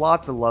 They've had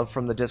lots of love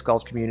from the disc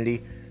golf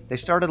community. They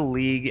started a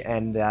league,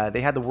 and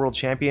they had the world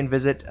champion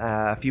visit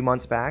a few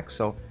months back.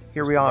 So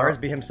here we are.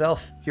 Barsby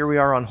himself. Here we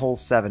are on hole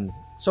 7.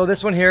 So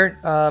this one here,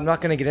 I'm not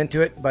going to get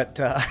into it, but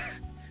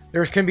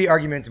there can be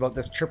arguments about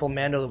this triple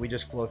mando that we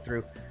just flew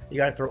through. You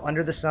got to throw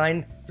under the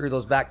sign, through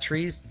those back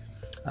trees,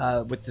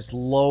 with this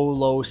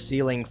low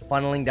ceiling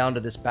funneling down to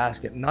this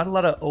basket. Not a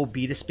lot of OB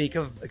to speak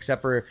of,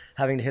 except for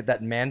having to hit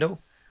that mando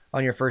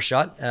on your first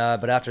shot.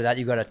 But after that,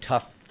 you got a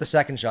tough, the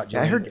second shot.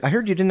 Julian. Yeah, I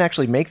heard you didn't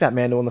actually make that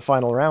mando in the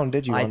final round,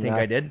 did you? I think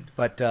I did,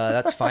 but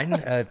that's fine.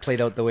 It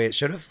played out the way it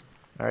should have.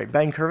 All right,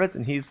 Ben Kurvits,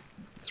 and he's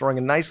throwing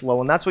a nice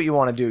low, and that's what you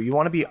want to do. You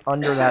want to be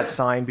under that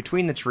sign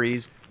between the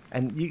trees,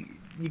 and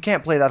you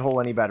can't play that hole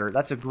any better.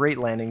 That's a great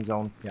landing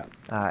zone. Yeah,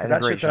 and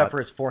that should set up for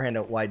his forehand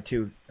out wide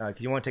too,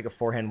 because you want to take a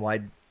forehand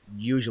wide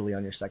usually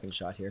on your second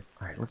shot here.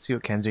 All right, let's see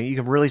what Ken's doing. You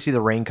can really see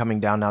the rain coming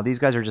down now. These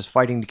guys are just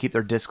fighting to keep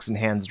their discs and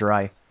hands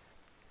dry.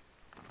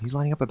 He's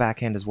lining up a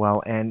backhand as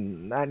well,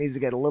 and that needs to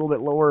get a little bit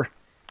lower.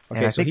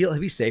 Okay, so he'll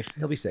be safe.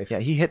 He'll be safe. Yeah,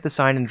 he hit the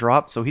sign and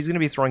dropped, so he's going to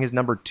be throwing his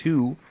number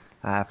 2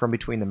 from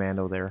between the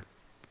mando there.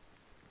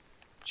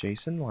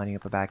 Jason lining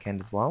up a backhand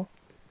as well.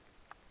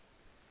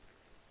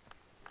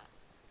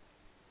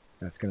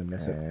 That's going to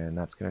miss it. And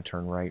that's going to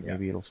turn right. Yeah.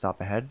 Maybe it'll stop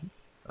ahead.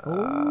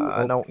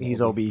 Oh, no, he's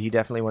OB. He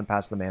definitely went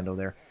past the mando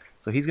there.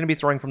 So he's going to be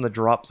throwing from the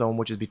drop zone,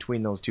 which is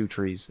between those 2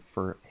 trees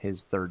for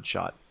his third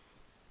shot.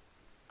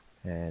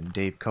 And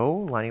Dave Coe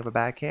lining up a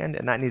backhand,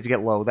 and that needs to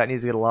get low. That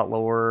needs to get a lot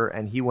lower,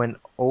 and he went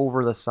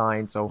over the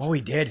sign. So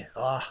he did.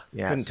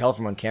 yeah, couldn't tell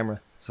from on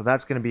camera. So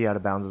that's going to be out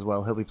of bounds as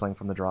well. He'll be playing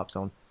from the drop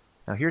zone.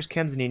 Now here's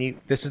Zanini.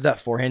 This is that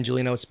forehand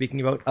Julian I was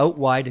speaking about. Out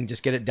wide and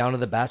just get it down to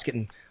the basket,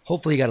 and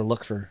hopefully you got to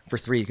look for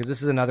 3, because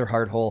this is another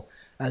hard hole.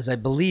 As I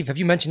believe, have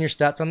you mentioned your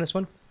stats on this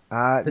one?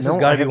 This has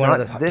got to be one of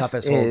the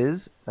toughest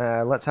holes.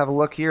 Let's have a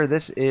look here.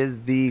 This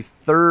is the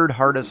 3rd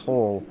hardest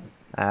hole.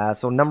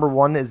 So number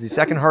 1 is the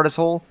 2nd hardest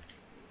hole,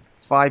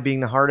 5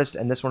 being the hardest,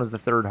 and this one is the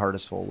 3rd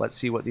hardest hole. Let's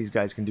see what these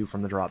guys can do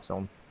from the drop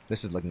zone.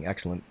 This is looking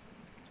excellent.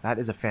 That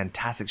is a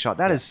fantastic shot.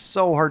 That is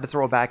so hard to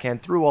throw a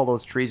backhand through all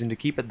those trees and to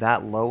keep it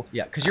that low.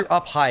 Yeah, because you're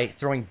up high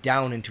throwing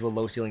down into a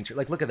low ceiling tree.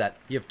 Like, look at that.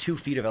 You have 2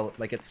 feet of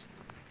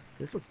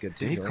this looks good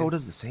too. Dave Coe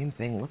does the same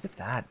thing. Look at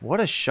that. What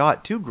a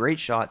shot. 2 great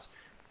shots.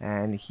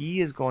 And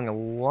he is going a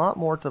lot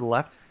more to the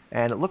left.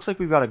 And it looks like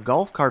we've got a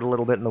golf cart a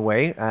little bit in the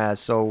way.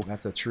 So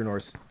that's a True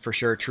North for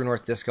sure. True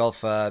North Disc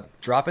Golf.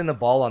 Dropping the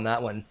ball on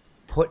that one,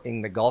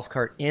 putting the golf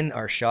cart in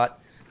our shot.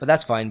 But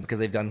that's fine because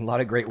they've done a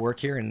lot of great work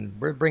here, and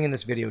we're bringing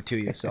this video to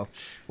you. So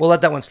we'll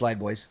let that one slide,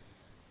 boys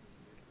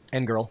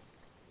and girl.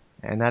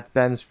 And that's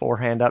Ben's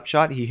forehand up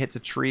shot. He hits a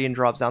tree and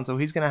drops down. So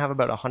he's going to have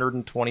about a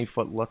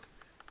 120-foot look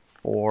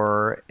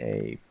for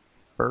a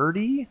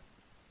birdie.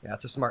 Yeah,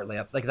 it's a smart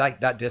layup. Like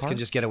that disc can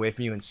just get away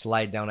from you and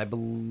slide down. I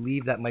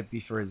believe that might be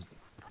for his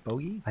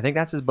bogey. I think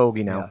that's his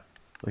bogey now. Yeah.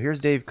 So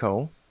here's Dave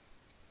Coe.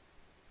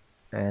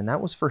 And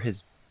that was for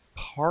his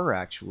par,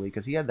 actually,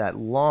 because he had that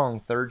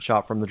long 3rd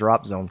shot from the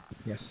drop zone.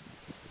 Yes.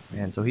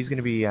 And so he's going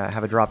to be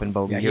have a drop in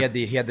bogey. Yeah,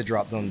 he had the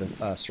drop zone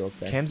stroke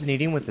there.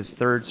 Zanini with his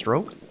 3rd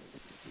stroke.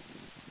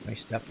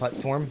 Nice step putt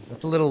for him.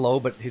 That's a little low,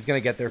 but he's going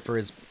to get there for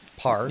his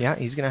par. Yeah,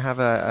 he's going to have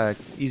a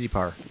easy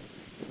par.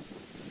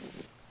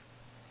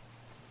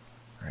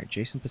 All right,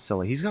 Jason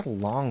Paasila. He's got a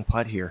long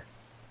putt here.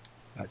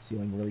 That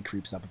ceiling really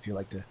creeps up if you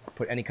like to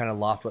put any kind of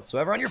loft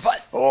whatsoever on your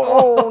putt.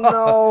 Oh,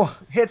 no.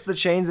 Hits the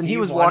chains, and he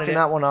was walking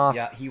that one off.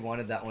 Yeah, he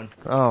wanted that one.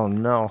 Oh,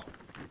 no.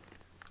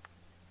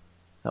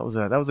 That was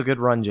a good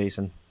run,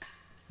 Jason.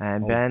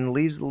 And Ben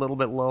leaves a little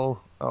bit low.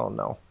 Oh,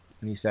 no.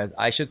 And he says,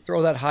 I should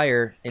throw that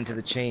higher into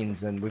the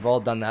chains, and we've all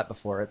done that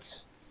before.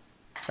 That's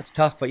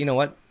tough, but you know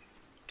what?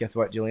 Guess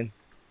what, Julian?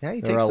 Yeah,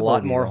 there are a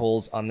lot more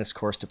holes on this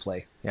course to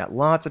play. Yeah,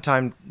 lots of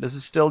time. This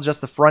is still just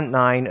the front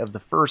 9 of the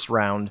first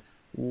round.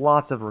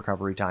 Lots of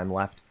recovery time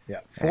left.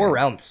 Yeah, 4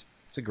 rounds.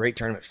 It's a great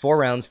tournament. 4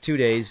 rounds, 2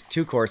 days,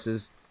 2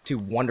 courses, 2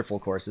 wonderful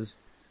courses.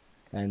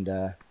 And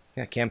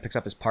Cam picks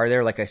up his par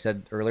there. Like I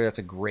said earlier, that's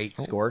a great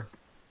score.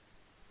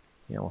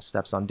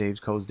 Steps on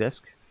Dave Coe's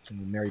disc.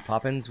 And Mary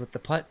Poppins with the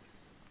putt.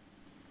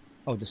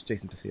 Oh, just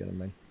Jason Paasila, never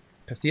mind.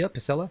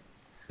 Paasila?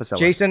 Paasila.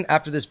 Jason,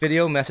 after this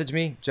video, message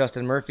me,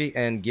 Justin Murphy,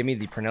 and give me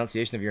the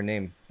pronunciation of your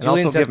name. And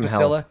Julian also says give him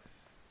hell. Paasila.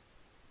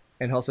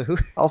 And also who?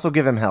 Also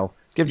give him hell.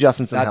 Give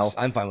Justin some hell.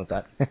 I'm fine with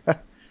that.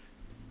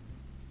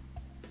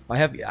 I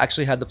have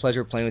actually had the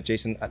pleasure of playing with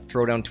Jason at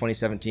Throwdown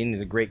 2017.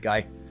 He's a great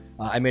guy.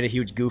 I made a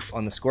huge goof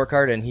on the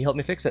scorecard, and he helped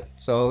me fix it.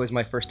 So it was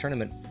my first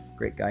tournament.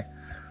 Great guy.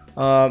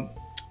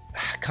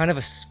 Kind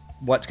of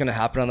what's going to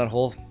happen on that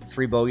hole.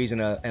 3 bogeys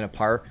and a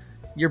par.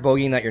 You're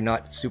bogeying that you're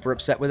not super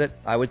upset with it,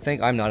 I would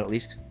think. I'm not, at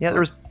least. Yeah, there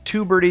was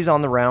 2 birdies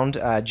on the round.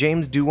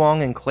 James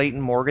Duong and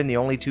Clayton Morgan, the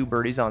only 2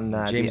 birdies on...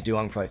 James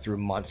Duong probably threw a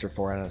monster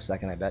forehand in a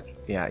second, I bet.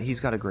 Yeah, he's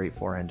got a great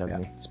forehand,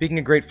 doesn't he? Speaking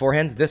of great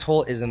forehands, this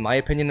hole is, in my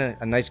opinion,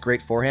 a nice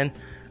great forehand.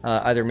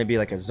 Either maybe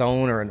like a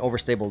zone or an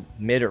overstable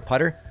mid or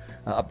putter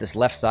up this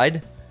left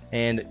side.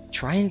 And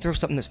try and throw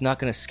something that's not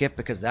going to skip,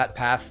 because that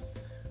path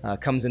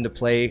comes into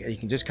play. You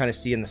can just kind of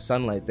see in the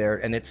sunlight there,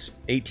 and it's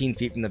 18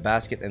 feet from the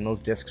basket, and those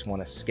discs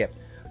want to skip.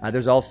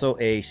 There's also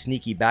a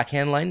sneaky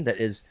backhand line that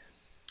is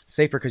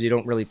safer because you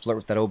don't really flirt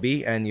with that OB,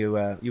 and you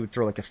would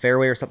throw like a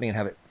fairway or something and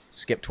have it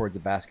skip towards the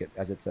basket,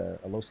 as it's a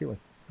low ceiling.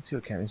 Let's see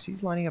what Cam is.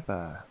 He's lining up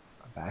a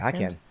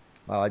Backhand.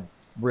 Well, I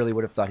really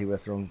would have thought he would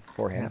have thrown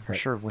forehand. Yeah, for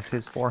sure. With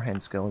his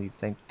forehand skill, you'd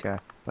think.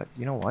 But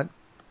you know what?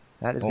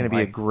 That is Oh going to be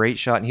my. a great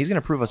shot, and he's going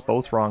to prove us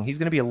both wrong. He's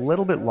going to be a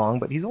little bit long,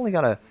 but he's only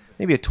got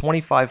maybe a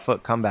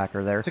 25-foot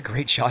comebacker there. It's a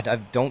great shot.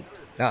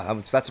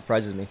 That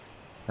surprises me.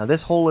 Now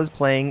this hole is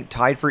playing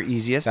tied for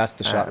easiest. That's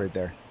the shot right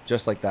there.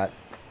 Just like that.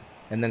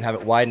 And then have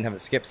it wide and have it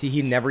skip. See,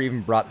 he never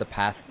even brought the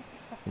path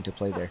into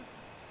play there.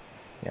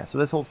 Yeah, so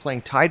this hole's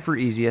playing tied for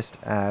easiest,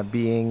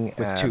 being...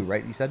 With 2,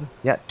 right, you said?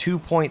 Yeah,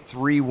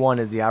 2.31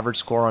 is the average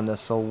score on this,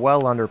 so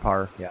well under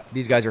par. Yeah,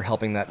 these guys are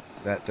helping that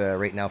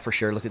right now for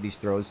sure. Look at these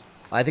throws.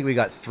 I think we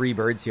got 3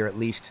 birds here at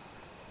least.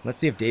 Let's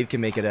see if Dave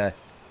can make it a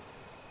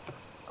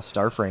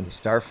star frame.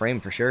 star frame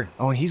for sure.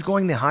 Oh, and he's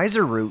going the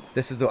hyzer route.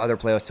 This is the other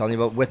play I was telling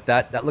you about. With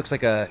that looks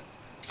like a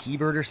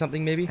T-bird or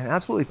something maybe. And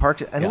absolutely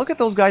parked it. And Yeah. look at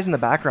those guys in the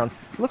background.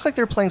 It looks like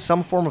they're playing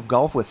some form of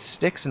golf with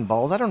sticks and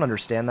balls. I don't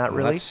understand that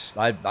really.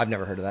 I've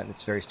never heard of that.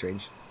 It's very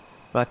strange.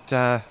 But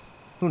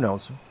who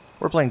knows?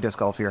 We're playing disc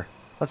golf here.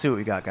 Let's see what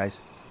we got,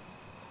 guys.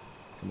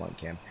 Come on,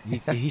 Cam.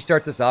 He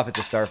starts us off at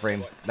the star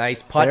frame.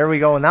 Nice putt. There we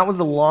go. And that was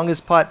the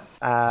longest putt.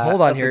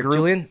 Hold on of the here, group.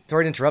 Julian.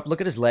 Sorry to interrupt.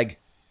 Look at his leg.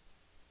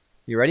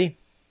 You ready?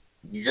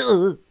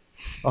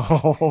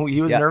 Oh,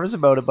 he was Yeah. nervous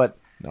about it, but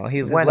No,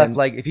 his went left in.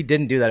 leg. If he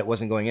didn't do that, it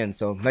wasn't going in.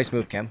 So nice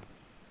move, Cam.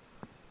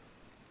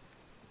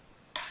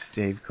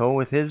 Dave Coe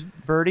with his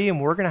birdie, and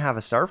we're going to have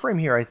a star frame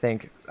here, I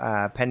think,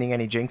 pending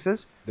any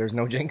jinxes. There's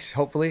no jinx,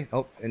 hopefully.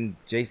 Oh, and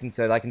Jason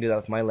said I can do that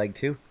with my leg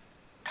too.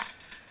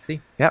 See?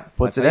 Yep,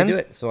 puts That's it how in. you do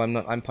it. So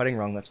I'm putting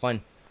wrong. That's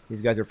fine.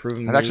 These guys are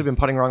proving I've actually been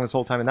putting wrong this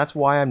whole time, and that's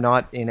why I'm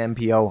not in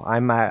MPO.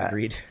 I'm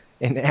agreed.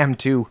 in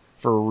M2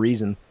 for a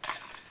reason.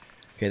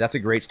 Okay, that's a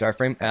great star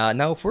frame.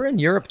 Now, if we're in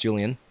Europe,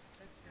 Julian,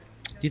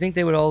 do you think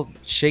they would all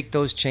shake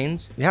those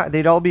chains? Yeah,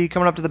 they'd all be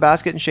coming up to the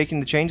basket and shaking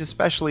the change,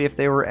 especially if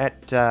they were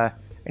at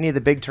any of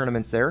the big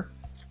tournaments there.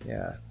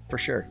 Yeah, for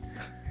sure.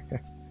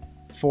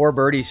 4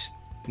 birdies.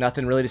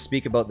 Nothing really to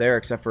speak about there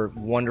except for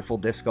wonderful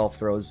disc golf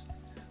throws.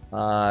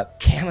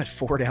 Cam at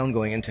 4 down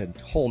going into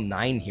hole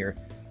 9 here,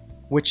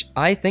 which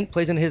I think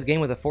plays into his game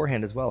with a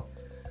forehand as well.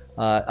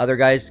 Other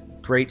guys,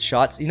 great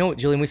shots. You know what,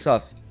 Julian? We saw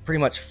pretty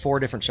much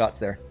 4 different shots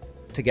there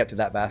to get to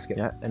that basket.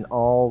 Yeah, and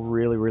all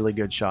really, really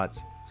good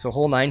shots. So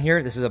hole 9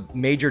 here, this is a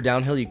major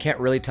downhill. You can't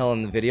really tell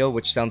in the video,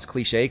 which sounds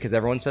cliche because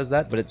everyone says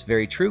that, but it's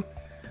very true.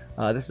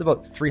 This is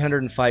about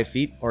 305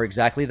 feet, or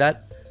exactly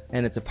that,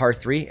 and it's a par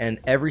 3, and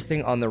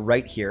everything on the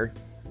right here,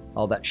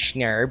 all that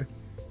schnarb,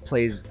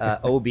 plays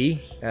OB.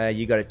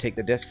 You got to take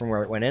the disc from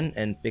where it went in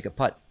and make a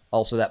putt.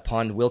 Also, that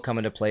pond will come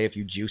into play if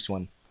you juice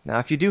one. Now,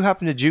 if you do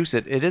happen to juice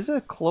it, it is a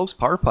close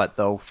par putt,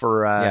 though,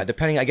 for... Yeah,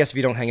 depending, I guess, if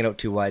you don't hang it out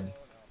too wide.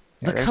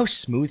 Look how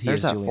smooth he there's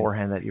is, that Julian.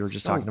 forehand that you were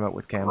just talking about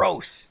with Cam.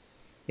 Gross.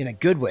 In a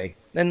good way.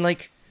 Then,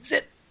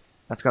 sit.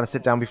 That's got to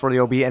sit down before the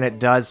OB, and it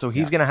does. So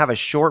he's going to have a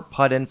short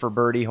putt in for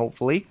birdie,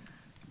 hopefully.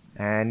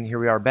 And here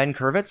we are, Ben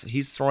Kurvits.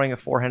 He's throwing a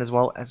forehand as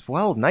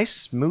well. Nice,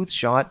 smooth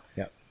shot.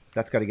 Yeah,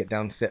 that's got to get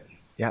down, sit.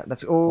 Yeah,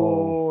 that's...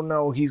 Oh,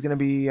 no, he's going to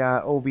be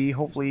OB.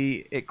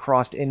 Hopefully it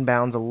crossed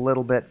inbounds a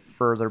little bit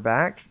further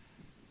back.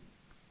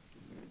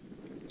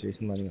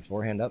 Jason letting the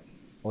forehand up.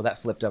 Oh,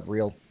 that flipped up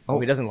real. Oh,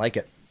 he doesn't like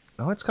it.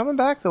 Oh, it's coming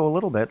back, though, a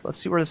little bit. Let's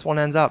see where this one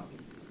ends up.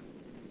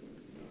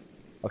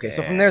 Okay,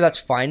 so from there, that's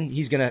fine.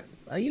 He's going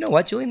to... you know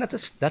what, Julian?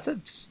 That's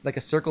like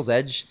a circle's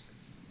edge.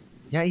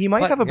 Yeah, he might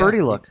But, have a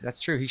birdie look. That's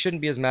true. He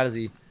shouldn't be as mad as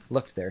he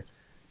looked there.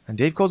 And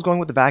Dave Cole's going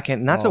with the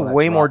backhand, and that's Oh, a that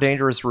way more dropped.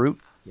 dangerous route.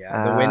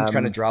 Yeah, the wind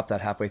kind of dropped that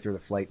halfway through the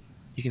flight.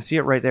 You can see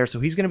it right there. So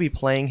he's going to be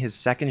playing his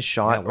second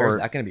shot, Yeah, where's or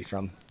that going to be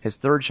from? his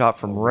third shot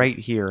from right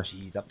here.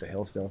 Jeez, up the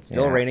hill still.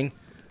 Still Yeah. raining.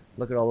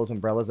 Look at all those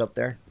umbrellas up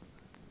there.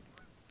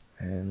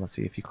 And let's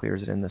see if he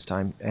clears it in this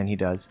time, and he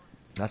does.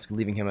 That's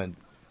leaving him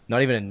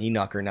not even a knee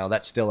knocker now.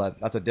 That's still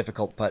that's a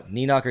difficult putt.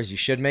 Knee knockers you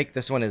should make.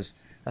 This one that's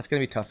going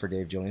to be tough for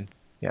Dave, Julian.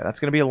 Yeah,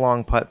 that's going to be a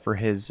long putt for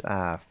his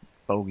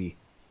bogey.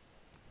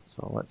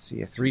 So let's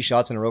see if 3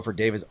 shots in a row for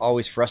Dave is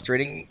always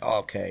frustrating.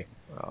 Okay.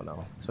 Oh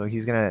no! So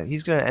he's gonna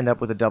end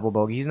up with a double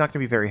bogey. He's not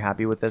gonna be very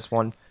happy with this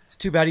one. It's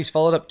too bad he's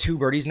followed up 2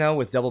 birdies now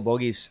with double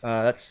bogeys.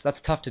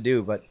 That's tough to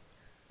do,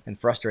 and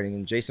frustrating.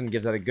 And Jason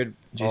gives that a good.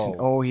 Jason,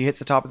 he hits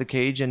the top of the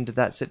cage, and did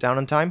that sit down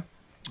in time?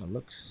 It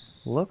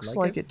looks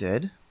like it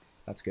did.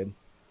 That's good.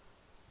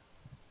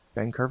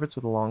 Ben Kurvits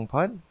with a long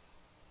putt,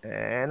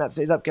 and that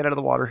stays up. Get out of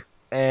the water,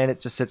 and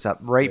it just sits up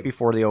right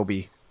before the OB.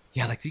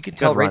 Yeah, like you can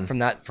tell right run.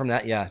 from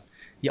that. Yeah,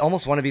 you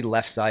almost want to be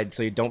left side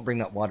so you don't bring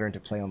that water into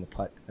play on the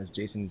putt as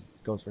Jason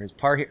goes for his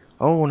par here.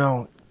 Oh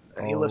no!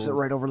 And he lifts it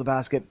right over the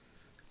basket.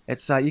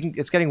 It's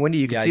it's getting windy.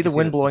 You can see the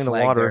wind blowing the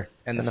water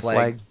and the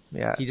flag.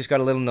 Yeah, he just got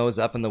a little nose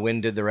up, and the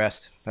wind did the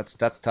rest.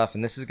 That's tough.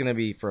 And this is going to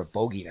be for a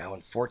bogey now,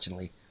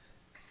 unfortunately.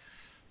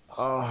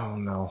 Oh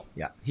no!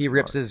 Yeah, he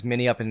rips his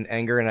mini up in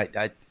anger,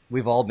 and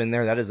we've all been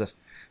there.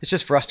 It's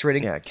just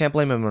frustrating. Yeah, can't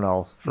blame him at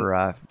all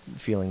for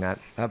feeling that.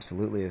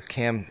 Absolutely, as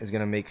Cam is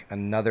going to make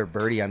another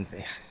birdie.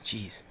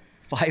 Jeez,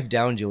 5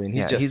 down, Julian.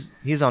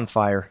 He's on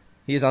fire.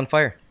 He is on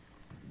fire.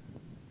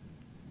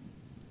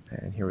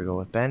 And here we go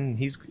with Ben.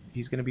 He's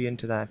going to be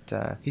into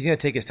that. He's going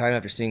to take his time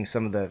after seeing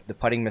some of the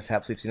putting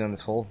mishaps we've seen on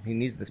this hole. He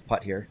needs this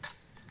putt here.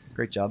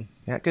 Great job.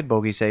 Yeah, good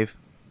bogey save.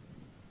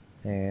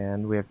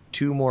 And we have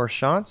 2 more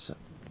shots. A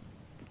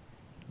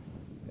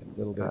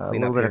little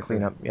bit of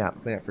cleanup. Yeah,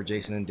 cleanup for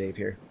Jason and Dave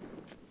here.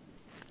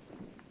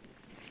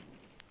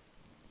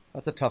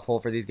 That's a tough hole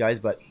for these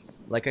guys, but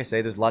like I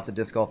say, there's lots of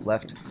disc golf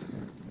left.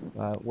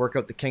 Work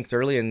out the kinks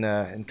early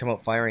and come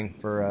out firing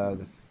for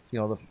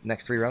the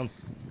next 3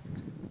 rounds.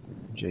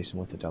 Jason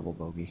with the double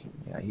bogey.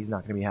 Yeah, he's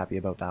not going to be happy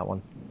about that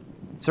one.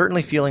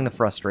 Certainly feeling the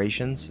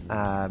frustrations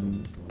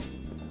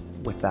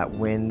with that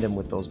wind and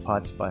with those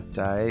putts, but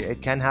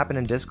it can happen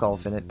in disc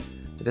golf, and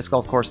the disc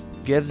golf course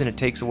gives and it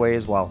takes away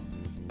as well.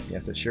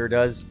 Yes, it sure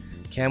does.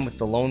 Cam with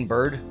the lone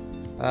bird.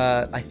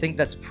 I think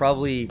that's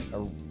probably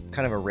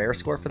kind of a rare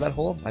score for that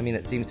hole. I mean,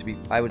 it seems to be,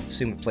 I would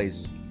assume it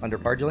plays under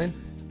par, Julian?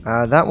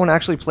 That one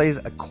actually plays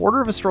a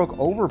quarter of a stroke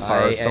over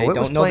par. I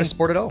don't know the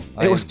sport at all.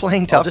 It was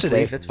playing tough today.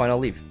 Leave. It's fine, I'll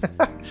leave.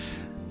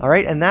 All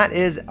right, and that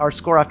is our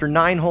score after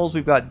 9 holes.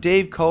 We've got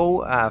Dave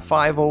Coe,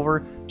 5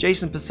 over,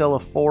 Jason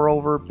Paasila, 4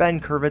 over, Ben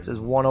Kurvits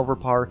is 1 over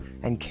par,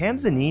 and Cam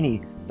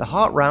Zanini, the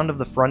hot round of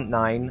the front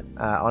 9,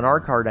 on our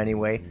card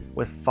anyway,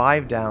 with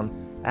 5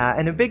 down.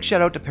 And a big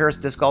shout out to Paris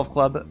Disc Golf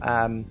Club.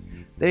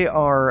 They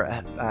are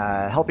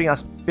helping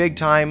us big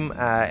time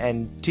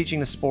and teaching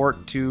the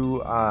sport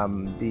to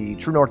the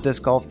True North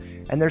Disc Golf,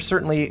 and they're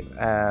certainly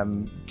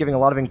giving a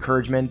lot of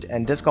encouragement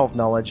and disc golf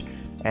knowledge,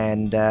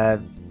 and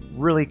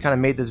really kind of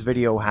made this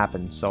video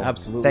happen. So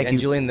absolutely, thank and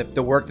you. Julian,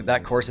 the work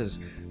that course has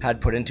had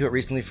put into it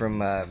recently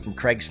from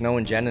Craig Snow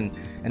and Jen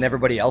and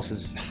everybody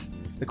else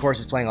the course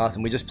is playing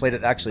awesome. We just played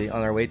it actually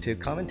on our way to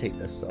commentate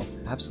this. So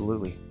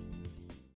absolutely.